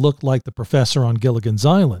because he looked like the professor on Gilligan's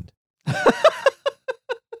Island.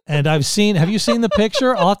 And have you seen the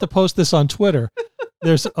picture? I'll have to post this on Twitter.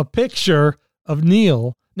 There's a picture of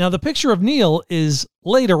Neil. Now, the picture of Neil is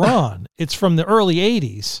later on. It's from the early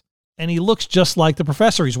 80s. And he looks just like the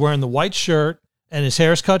professor. He's wearing the white shirt and his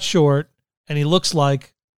hair's cut short. And he looks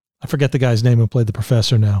like, I forget the guy's name who played the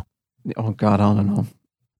professor now. Oh, God, I don't know.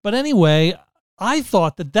 But anyway, I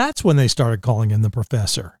thought that that's when they started calling him the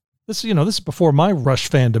professor. This is before my Rush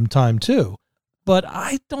fandom time too. But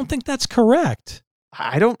I don't think that's correct.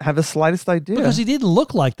 I don't have the slightest idea. Because he didn't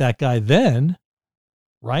look like that guy then,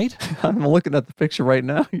 right? I'm looking at the picture right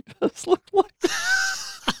now. He does look like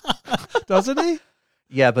Doesn't he?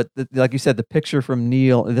 Yeah, but like you said, the picture from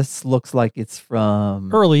Neil, this looks like it's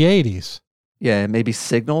from... Early 80s. Yeah, maybe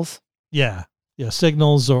Signals. Yeah. Yeah,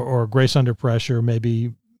 Signals or Grace Under Pressure,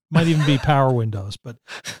 maybe, might even be Power Windows. But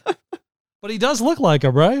he does look like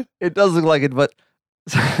him, right? It does look like it, but...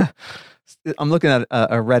 I'm looking at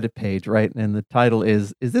a Reddit page, right? And the title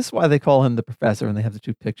is this why they call him the professor? And they have the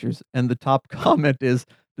two pictures. And the top comment is,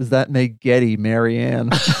 does that make Getty Marianne?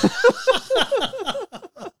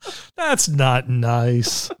 That's not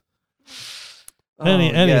nice. Oh,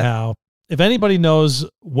 Anyhow, if anybody knows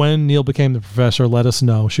when Neil became the professor, let us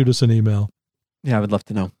know. Shoot us an email. Yeah, I would love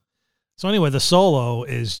to know. So anyway, the solo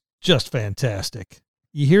is just fantastic.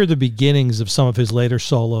 You hear the beginnings of some of his later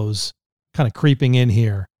solos kind of creeping in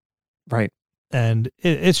here. Right. And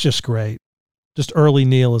it's just great. Just early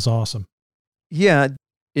Neil is awesome. Yeah,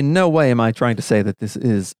 in no way am I trying to say that this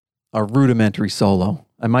is a rudimentary solo.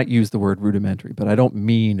 I might use the word rudimentary, but I don't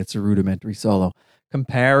mean it's a rudimentary solo.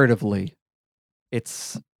 Comparatively,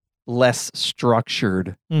 it's less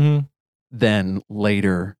structured than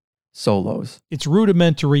later solos. It's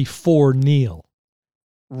rudimentary for Neil.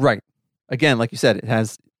 Right. Again, like you said,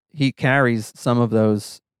 he carries some of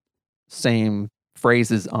those same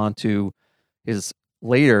phrases onto his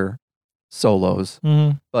later solos.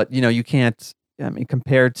 But, you can't,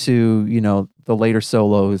 compared to, the later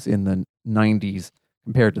solos in the 90s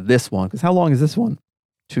compared to this one, because how long is this one?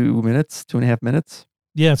 2 minutes, 2.5 minutes?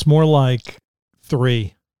 Yeah, it's more like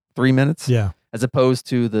 3. 3 minutes? Yeah. As opposed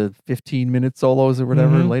to the 15-minute solos or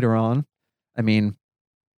whatever later on.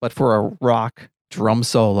 But for a rock drum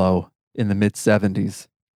solo in the mid-70s,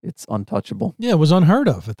 it's untouchable. Yeah, it was unheard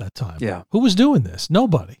of at that time. Yeah. Who was doing this?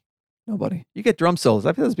 Nobody. You get drum solos.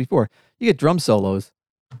 I've said this before. You get drum solos,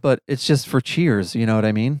 but it's just for cheers. You know what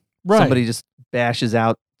I mean? Right. Somebody just bashes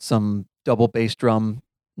out some double bass drum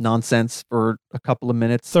nonsense for a couple of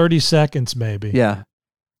minutes. 30 seconds, maybe. Yeah.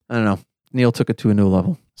 I don't know. Neil took it to a new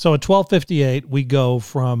level. So at 12:58, we go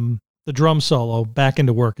from the drum solo back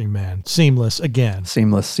into Working Man. Seamless again.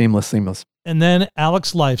 Seamless. And then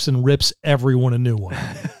Alex Lifeson rips everyone a new one.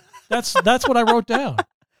 That's what I wrote down.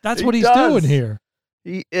 That's what he's doing here.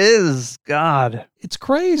 He is. God. It's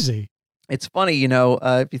crazy. It's funny,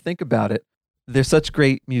 if you think about it, they're such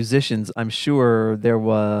great musicians. I'm sure there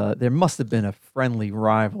must have been a friendly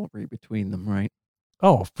rivalry between them, right?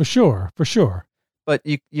 Oh, for sure. But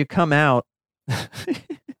you come out,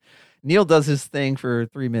 Neil does his thing for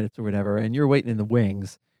 3 minutes or whatever, and you're waiting in the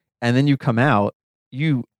wings, and then you come out,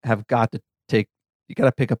 you have got to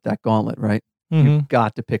pick up that gauntlet, right? You've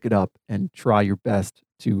got to pick it up and try your best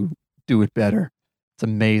to do it better. It's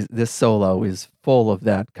amazing. This solo is full of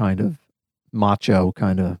that kind of macho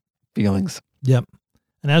kind of feelings. Yep.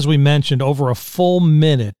 And as we mentioned, over a full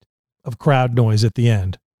minute of crowd noise at the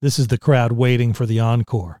end. This is the crowd waiting for the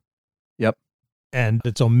encore. Yep. And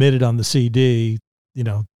it's omitted on the CD.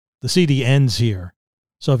 The CD ends here.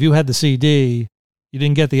 So if you had the CD, you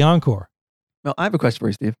didn't get the encore. Well, I have a question for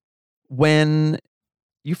you, Steve. When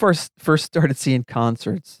you first started seeing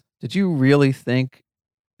concerts, did you really think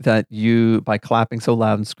that by clapping so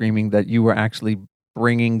loud and screaming, that you were actually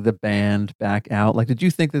bringing the band back out? Like, did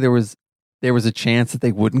you think that there was a chance that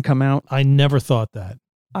they wouldn't come out? I never thought that.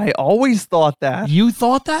 I always thought that. You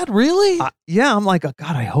thought that? Really? Yeah, I'm like, oh,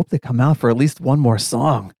 God, I hope they come out for at least one more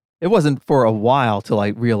song. It wasn't for a while till I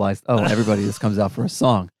realized, oh, everybody just comes out for a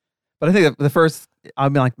song. But I think that the first,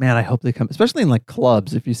 I'd be like, man, I hope they come, especially in like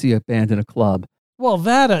clubs. If you see a band in a club, Well,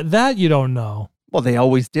 that you don't know. well, they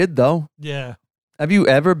always did though. Yeah. Have you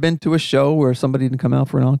ever been to a show where somebody didn't come out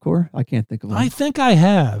for an encore? I can't think of one. I think I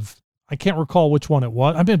have. I can't recall which one it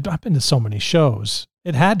was. I've been to so many shows.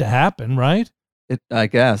 It had to happen, right? I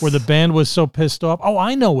guess. Where the band was so pissed off. Oh,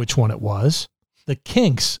 I know which one it was. The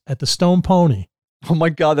Kinks at the Stone Pony. Oh my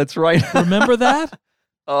God, that's right. Remember that?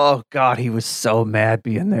 Oh God, he was so mad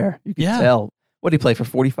being there. You could Yeah. tell. What did he play for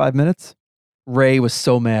 45 minutes? Ray was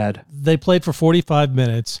so mad. They played for 45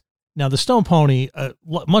 minutes. Now, the Stone Pony,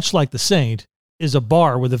 much like the Saint, is a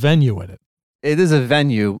bar with a venue in it. It is a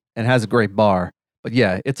venue and has a great bar. But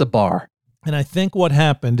yeah, it's a bar. And I think what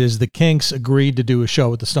happened is the Kinks agreed to do a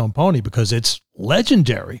show at the Stone Pony because it's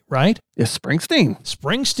legendary, right? Yeah, Springsteen.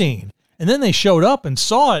 Springsteen. And then they showed up and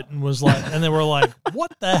saw it and was like, and they were like,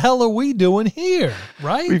 what the hell are we doing here?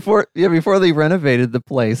 Right? Before they renovated the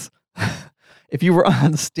place, if you were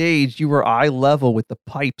on stage, you were eye level with the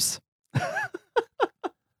pipes.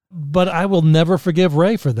 But I will never forgive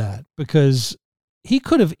Ray for that because he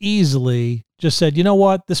could have easily just said, you know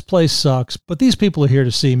what, this place sucks, but these people are here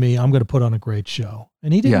to see me. I'm going to put on a great show.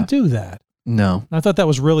 And he didn't do that. No. And I thought that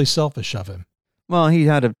was really selfish of him. Well, he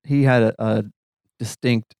had a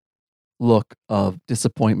distinct look of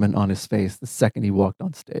disappointment on his face the second he walked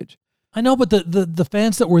on stage. I know, but the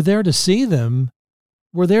fans that were there to see them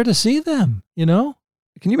were there to see them, you know?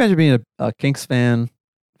 Can you imagine being a Kinks fan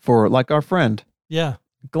for like our friend Yeah.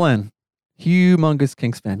 Glenn, humongous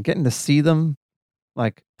Kinks fan, getting to see them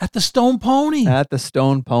like At the Stone Pony. at the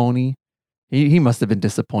Stone Pony? He must have been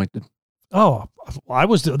disappointed. Oh,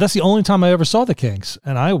 that's the only time I ever saw the Kinks.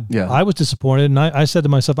 And I was disappointed. And I said to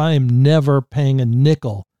myself, I am never paying a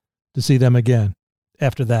nickel to see them again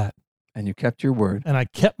after that. And you kept your word. And I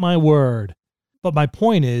kept my word. But my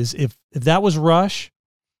point is, if that was Rush,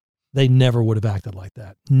 they never would have acted like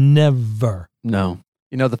that. Never. No.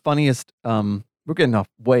 You know, the funniest, we're getting off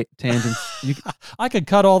tangents. I could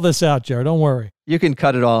cut all this out, Jared. Don't worry. You can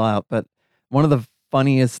cut it all out. But one of the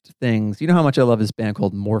funniest things, you know how much I love this band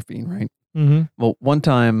called Morphine, right? Mm-hmm. Well, one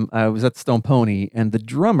time I was at Stone Pony and the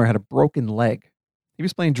drummer had a broken leg. He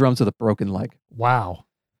was playing drums with a broken leg. Wow.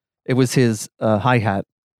 It was his hi-hat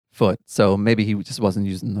foot. So maybe he just wasn't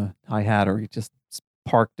using the hi-hat or he just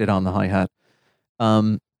parked it on the hi-hat.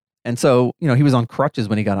 And so, you know, he was on crutches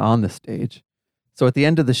when he got on the stage. So at the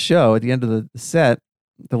end of the show, at the end of the set,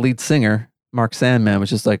 the lead singer, Mark Sandman,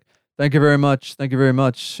 was just like, thank you very much. Thank you very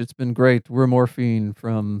much. It's been great. We're Morphine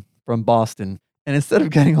from Boston. And instead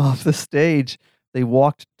of getting off the stage, they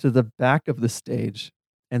walked to the back of the stage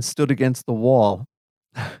and stood against the wall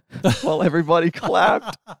while everybody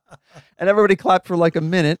clapped. And everybody clapped for like a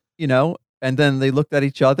minute, you know, and then they looked at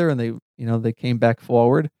each other and they came back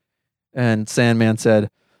forward. And Sandman said,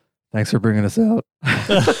 thanks for bringing us out.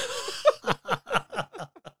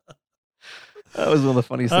 That was one of the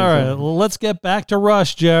funniest things. All right, well, let's get back to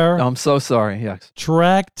Rush, Jared. I'm so sorry. Yes.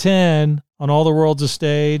 Track 10 on All the World's a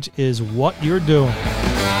Stage is What You're Doing.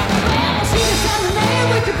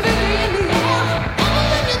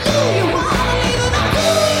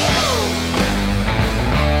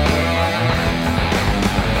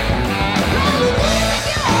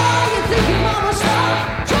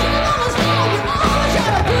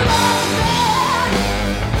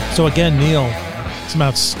 So again, Neil, some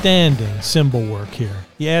outstanding cymbal work here.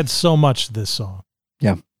 He adds so much to this song.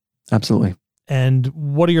 Yeah, absolutely. And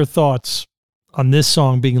what are your thoughts on this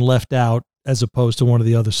song being left out as opposed to one of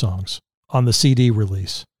the other songs on the CD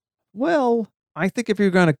release? Well, I think if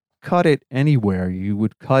you're going to cut it anywhere, you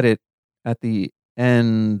would cut it at the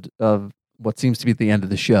end of what seems to be the end of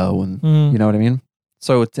the show. And you know what I mean?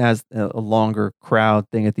 So it has a longer crowd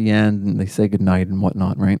thing at the end and they say goodnight and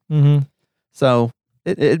whatnot, right? Mm-hmm. So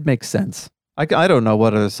it makes sense. I don't know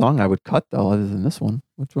what other song I would cut, though, other than this one.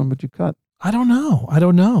 Which one would you cut? I don't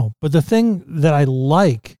know. But the thing that I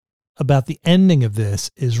like about the ending of this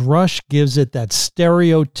is Rush gives it that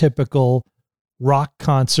stereotypical rock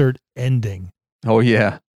concert ending. Oh,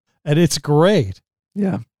 yeah. And it's great.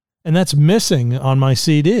 Yeah. And that's missing on my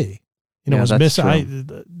CD. You know, Yeah, it's that's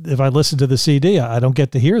missing. If I listen to the CD, I don't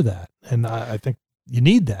get to hear that. And I think you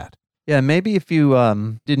need that. Yeah, maybe if you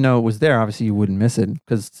didn't know it was there, obviously you wouldn't miss it.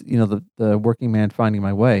 Because, you know, the Working Man Finding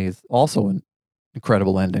My Way is also an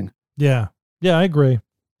incredible ending. Yeah. Yeah, I agree.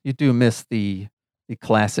 You do miss the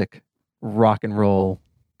classic rock and roll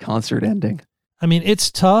concert ending. I mean, it's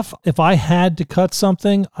tough. If I had to cut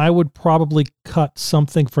something, I would probably cut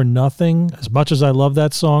Something for Nothing, as much as I love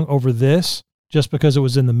that song, over this, just because it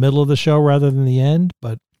was in the middle of the show rather than the end.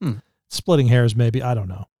 But splitting hairs, maybe. I don't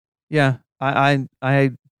know. Yeah, I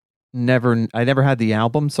never had the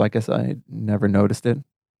album, so I guess I never noticed it.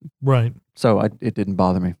 Right. So it didn't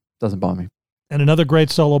bother me. Doesn't bother me. And another great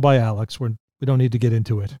solo by Alex. We don't need to get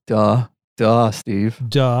into it. Duh, Steve.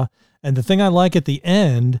 Duh. And the thing I like at the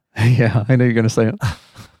end. Yeah, I know you're going to say it.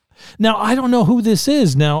 Now, I don't know who this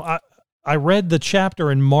is. Now, I read the chapter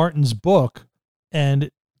in Martin's book, and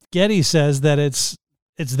Getty says that it's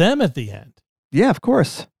them at the end. Yeah, of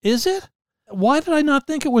course. Is it? Why did I not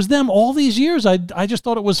think it was them all these years? I just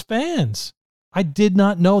thought it was fans. I did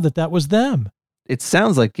not know that was them. It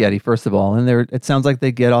sounds like Getty, first of all, and it sounds like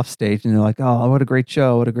they get off stage and they're like, "Oh, what a great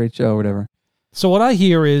show! What a great show!" Whatever. So what I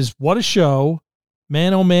hear is, "What a show,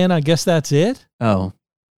 man! Oh man, I guess that's it." Oh,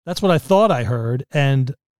 that's what I thought I heard,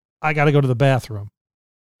 and I got to go to the bathroom.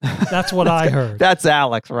 That's what I heard. That's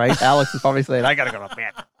Alex, right? Alex is probably saying, "I got to go to the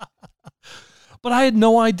bathroom." But I had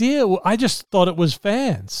no idea. I just thought it was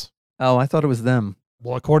fans. Oh, I thought it was them.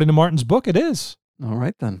 Well, according to Martin's book, it is. All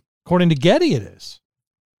right, then. According to Getty, it is.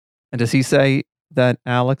 And does he say that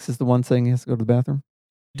Alex is the one saying he has to go to the bathroom?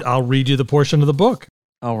 I'll read you the portion of the book.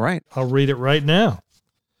 All right. I'll read it right now.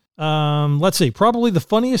 Let's see. Probably the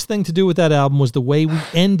funniest thing to do with that album was the way we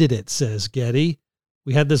ended it, says Getty.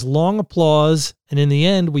 We had this long applause, and in the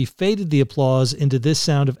end, we faded the applause into this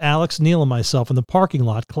sound of Alex, Neil, and myself in the parking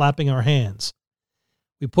lot clapping our hands.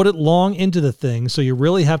 We put it long into the thing, so you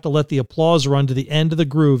really have to let the applause run to the end of the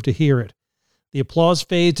groove to hear it. The applause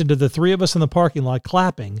fades into the three of us in the parking lot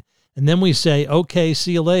clapping, and then we say, "Okay,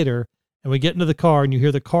 see you later," and we get into the car, and you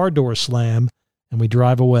hear the car door slam, and we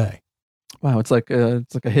drive away. Wow, it's like a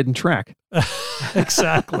hidden track.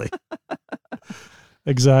 Exactly.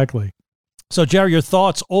 Exactly. So, Jerry, your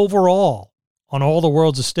thoughts overall on All the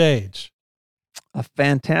World's a Stage? A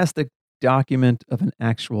fantastic document of an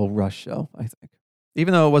actual Rush show, I think.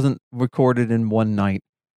 Even though it wasn't recorded in one night,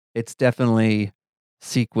 it's definitely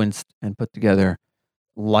sequenced and put together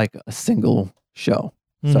like a single show.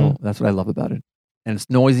 So that's what I love about it. And it's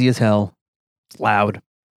noisy as hell. It's loud.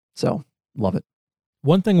 So love it.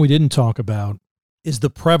 One thing we didn't talk about is the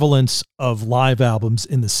prevalence of live albums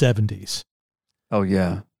in the 70s. Oh,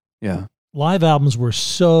 yeah. Yeah. Live albums were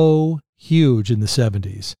so huge in the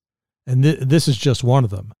 70s. And this is just one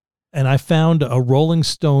of them. And I found a Rolling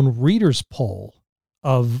Stone readers poll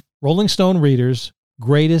of Rolling Stone readers'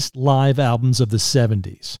 greatest live albums of the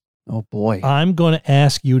 70s. Oh, boy. I'm going to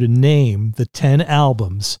ask you to name the 10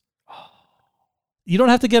 albums. You don't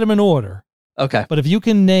have to get them in order. Okay. But if you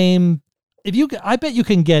can name, I bet you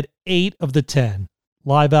can get 8 of the 10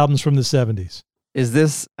 live albums from the 70s. Is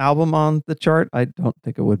this album on the chart? I don't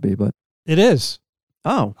think it would be, but. It is.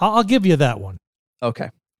 Oh. I'll give you that one.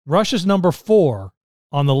 Okay. Rush is number 4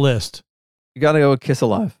 on the list. You got to go with Kiss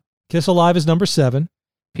Alive. Kiss Alive is number 7.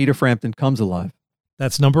 Peter Frampton Comes Alive.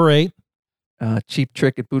 That's number 8. Cheap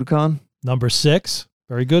Trick at Budokan. Number 6.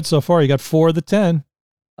 Very good so far. You got 4 of the 10.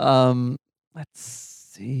 Let's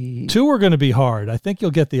see. 2 are going to be hard. I think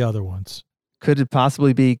you'll get the other ones. Could it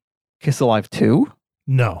possibly be Kiss Alive 2?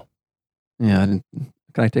 No. Yeah.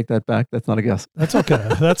 Can I take that back? That's not a guess. That's okay.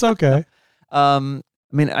 That's okay. I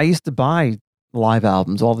mean, I used to buy live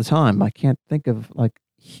albums all the time. I can't think of like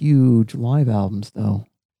huge live albums though.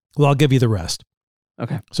 Well, I'll give you the rest.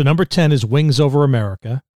 Okay. So number 10 is Wings Over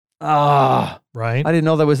America. Ah, right. I didn't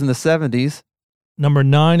know that was in the 70s. Number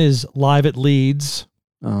 9 is Live at Leeds.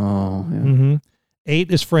 Oh, yeah.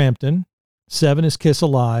 8 is Frampton. 7 is Kiss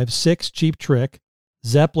Alive. 6, Cheap Trick.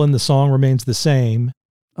 Zeppelin, The Song Remains the Same.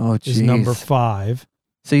 Oh, geez. Is number 5.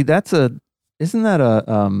 See, isn't that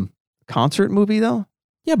a concert movie though?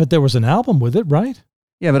 Yeah, but there was an album with it, right?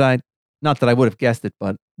 Yeah, but not that I would have guessed it,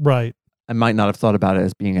 but right. I might not have thought about it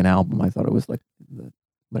as being an album. I thought it was like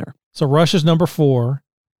whatever. So Rush is number 4.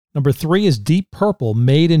 Number 3 is Deep Purple,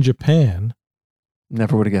 Made in Japan.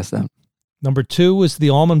 Never would have guessed that. Number 2 is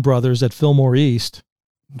the Allman Brothers at Fillmore East.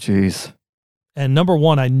 Jeez. And number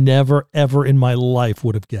 1, I never, ever in my life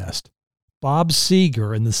would have guessed. Bob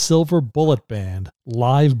Seger and the Silver Bullet Band,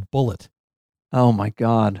 Live Bullet. Oh, my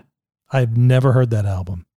God. I've never heard that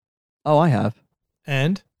album. Oh, I have.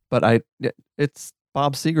 And? But it's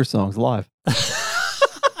Bob Seger songs live.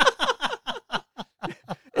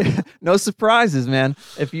 No surprises, man.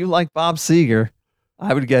 If you like Bob Seger,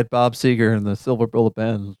 I would get Bob Seger and the Silver Bullet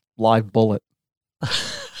Band, Live Bullet. I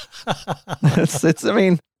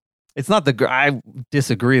mean, it's not I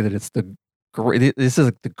disagree that it's the great. This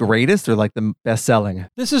is the greatest or like the best selling.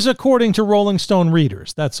 This is according to Rolling Stone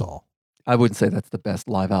readers. That's all. I wouldn't say that's the best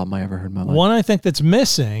live album I ever heard in my life. One I think that's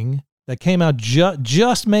missing that came out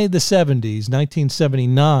just made the 70s,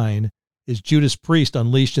 1979, is Judas Priest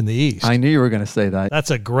Unleashed in the East. I knew you were going to say that.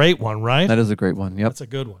 That's a great one, right? That is a great one. Yep. That's a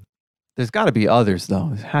good one. There's got to be others, though.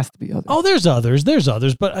 There has to be others. Oh, there's others.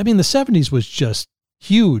 But I mean, the 70s was just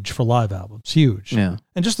huge for live albums. Huge. Yeah.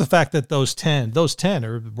 And just the fact that those 10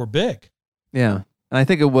 were big. Yeah. And I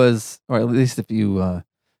think it was, or at least if you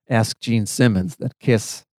ask Gene Simmons, that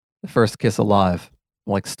Kiss, the first Kiss Alive,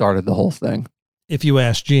 like started the whole thing. If you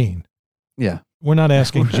ask Gene. Yeah. We're not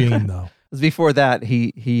asking Gene, though. Because before that,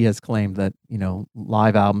 he has claimed that,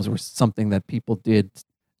 live albums were something that people did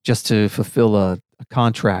just to fulfill a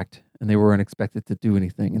contract, and they weren't expected to do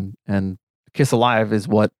anything. And Kiss Alive is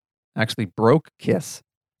what actually broke Kiss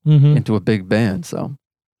into a big band. So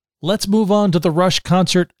let's move on to the Rush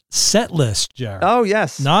concert set list, Jared. Oh,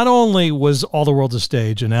 yes. Not only was All the World's a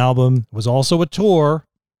Stage an album, it was also a tour.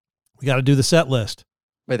 We got to do the set list.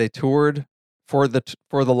 Wait, they toured for the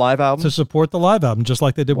live album? To support the live album, just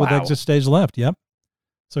like they did with Wow. Exit Stage Left. Yep.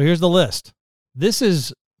 So here's the list. This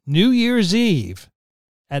is New Year's Eve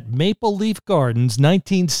at Maple Leaf Gardens,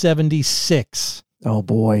 1976. Oh,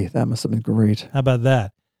 boy. That must have been great. How about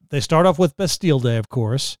that? They start off with Bastille Day, of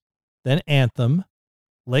course, then Anthem,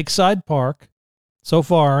 Lakeside Park. So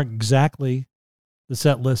far, exactly the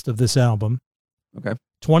set list of this album. Okay.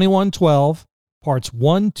 2112, parts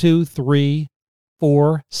 1, 2, 3,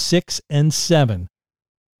 4, 6, and 7.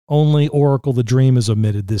 Only Oracle the Dream is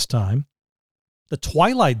omitted this time. The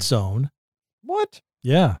Twilight Zone. What?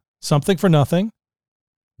 Yeah. Something for Nothing.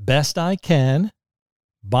 Best I Can.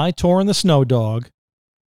 By Tor and the Snow Dog.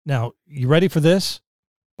 Now, you ready for this?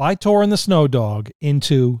 By Tor and the Snow Dog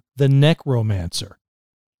into The Necromancer.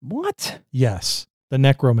 What? Yes, The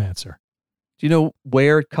Necromancer. Do you know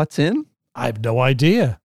where it cuts in? I have no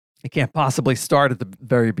idea. It can't possibly start at the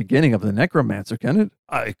very beginning of the Necromancer, can it?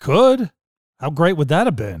 I could. How great would that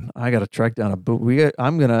have been? I got to track down a boot.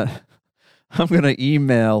 I'm gonna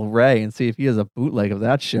email Ray and see if he has a bootleg of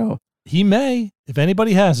that show. He may. If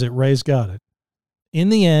anybody has it, Ray's got it. In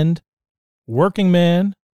the end, Working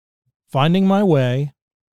Man, Finding My Way.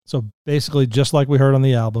 So basically just like we heard on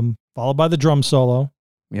the album, followed by the drum solo.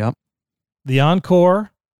 Yep. The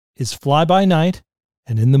encore is Fly By Night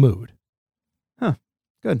and In the Mood. Huh.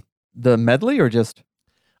 Good. The medley or just?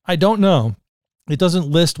 I don't know. It doesn't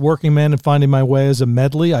list Working Man and Finding My Way as a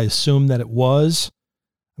medley. I assume that it was.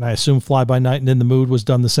 And I assume Fly By Night and In the Mood was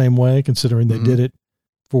done the same way, considering they did it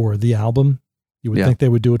for the album. You would think they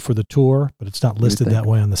would do it for the tour, but it's not listed that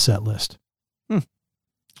way on the set list.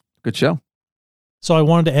 Good show. So I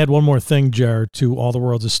wanted to add one more thing, Jared, to All the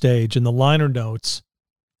World's a Stage. In the liner notes,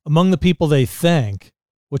 among the people they thank,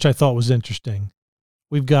 which I thought was interesting,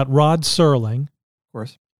 we've got Rod Serling, Of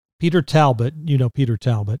course. Peter Talbot, you know Peter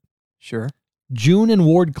Talbot, Sure. June and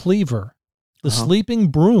Ward Cleaver, the Sleeping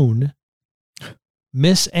Brune,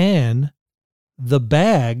 Miss Anne, The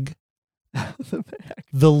Bag,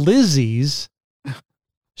 the Lizzies,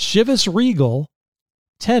 Chivas Regal,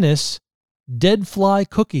 Tennis, Dead Fly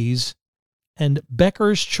Cookies, and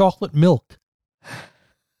Becker's Chocolate Milk.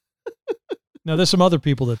 Now, there's some other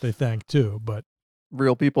people that they thank too, but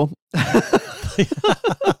Real people.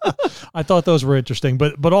 I thought those were interesting.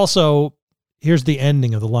 But also, here's the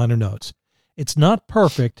ending of the liner notes. It's not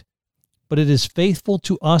perfect, but it is faithful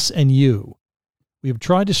to us and you. We have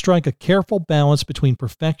tried to strike a careful balance between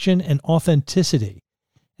perfection and authenticity,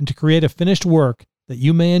 and to create a finished work that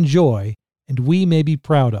you may enjoy and we may be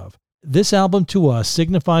proud of. This album to us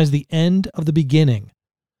signifies the end of the beginning,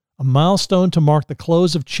 a milestone to mark the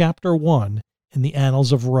close of Chapter 1 in the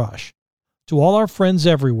annals of Rush. To all our friends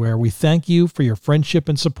everywhere, we thank you for your friendship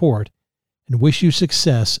and support and wish you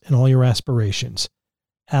success in all your aspirations.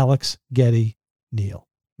 Alex, Getty, Neil.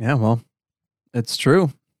 Yeah, well, it's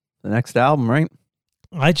true. The next album, right?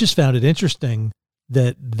 I just found it interesting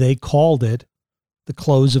that they called it the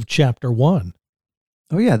close of Chapter 1.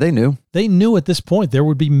 Oh, yeah, they knew. They knew at this point there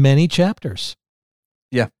would be many chapters.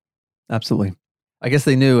 Yeah, absolutely. I guess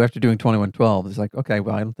they knew after doing 2112. It's like, okay,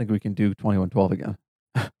 well, I don't think we can do 2112 again.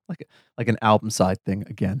 like an album side thing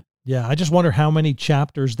again. Yeah, I just wonder how many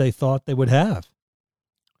chapters they thought they would have.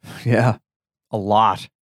 Yeah, a lot.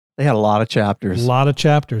 They had a lot of chapters. A lot of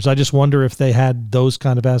chapters. I just wonder if they had those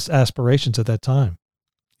kind of aspirations at that time.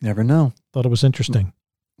 Never know. Thought it was interesting.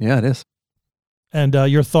 Yeah, it is. And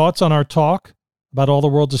your thoughts on our talk about All the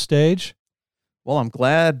World's a Stage? Well, I'm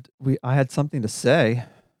glad I had something to say.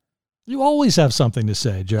 You always have something to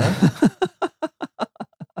say, Jared.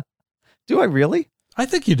 Do I really? I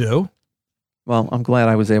think you do. Well, I'm glad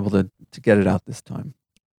I was able to get it out this time.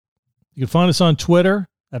 You can find us on Twitter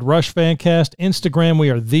at Rush Fancast. Instagram, we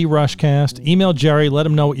are The Rushcast. Email Jerry. Let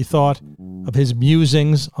him know what you thought of his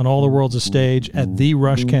musings on All the World's a Stage at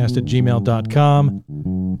therushcast@gmail.com.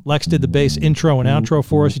 Lex did the bass intro and outro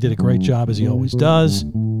for us. He did a great job, as he always does.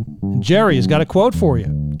 And Jerry has got a quote for you.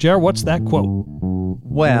 Jerry, what's that quote?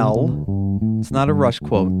 Well, it's not a Rush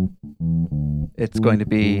quote. It's going to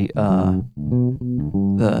be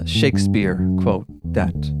the Shakespeare quote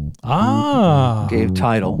that gave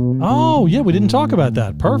title. Oh, yeah, we didn't talk about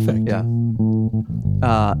that. Perfect. Yeah.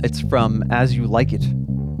 It's from As You Like It.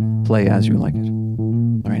 Play As You Like It.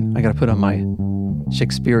 All right, I got to put on my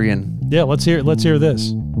Shakespearean. Yeah, let's hear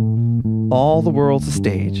this. All the world's a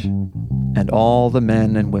stage, and all the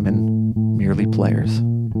men and women merely players.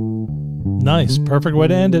 Nice. Perfect way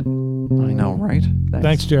to end it. I know, right?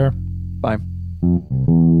 Thanks, Jerry. Bye.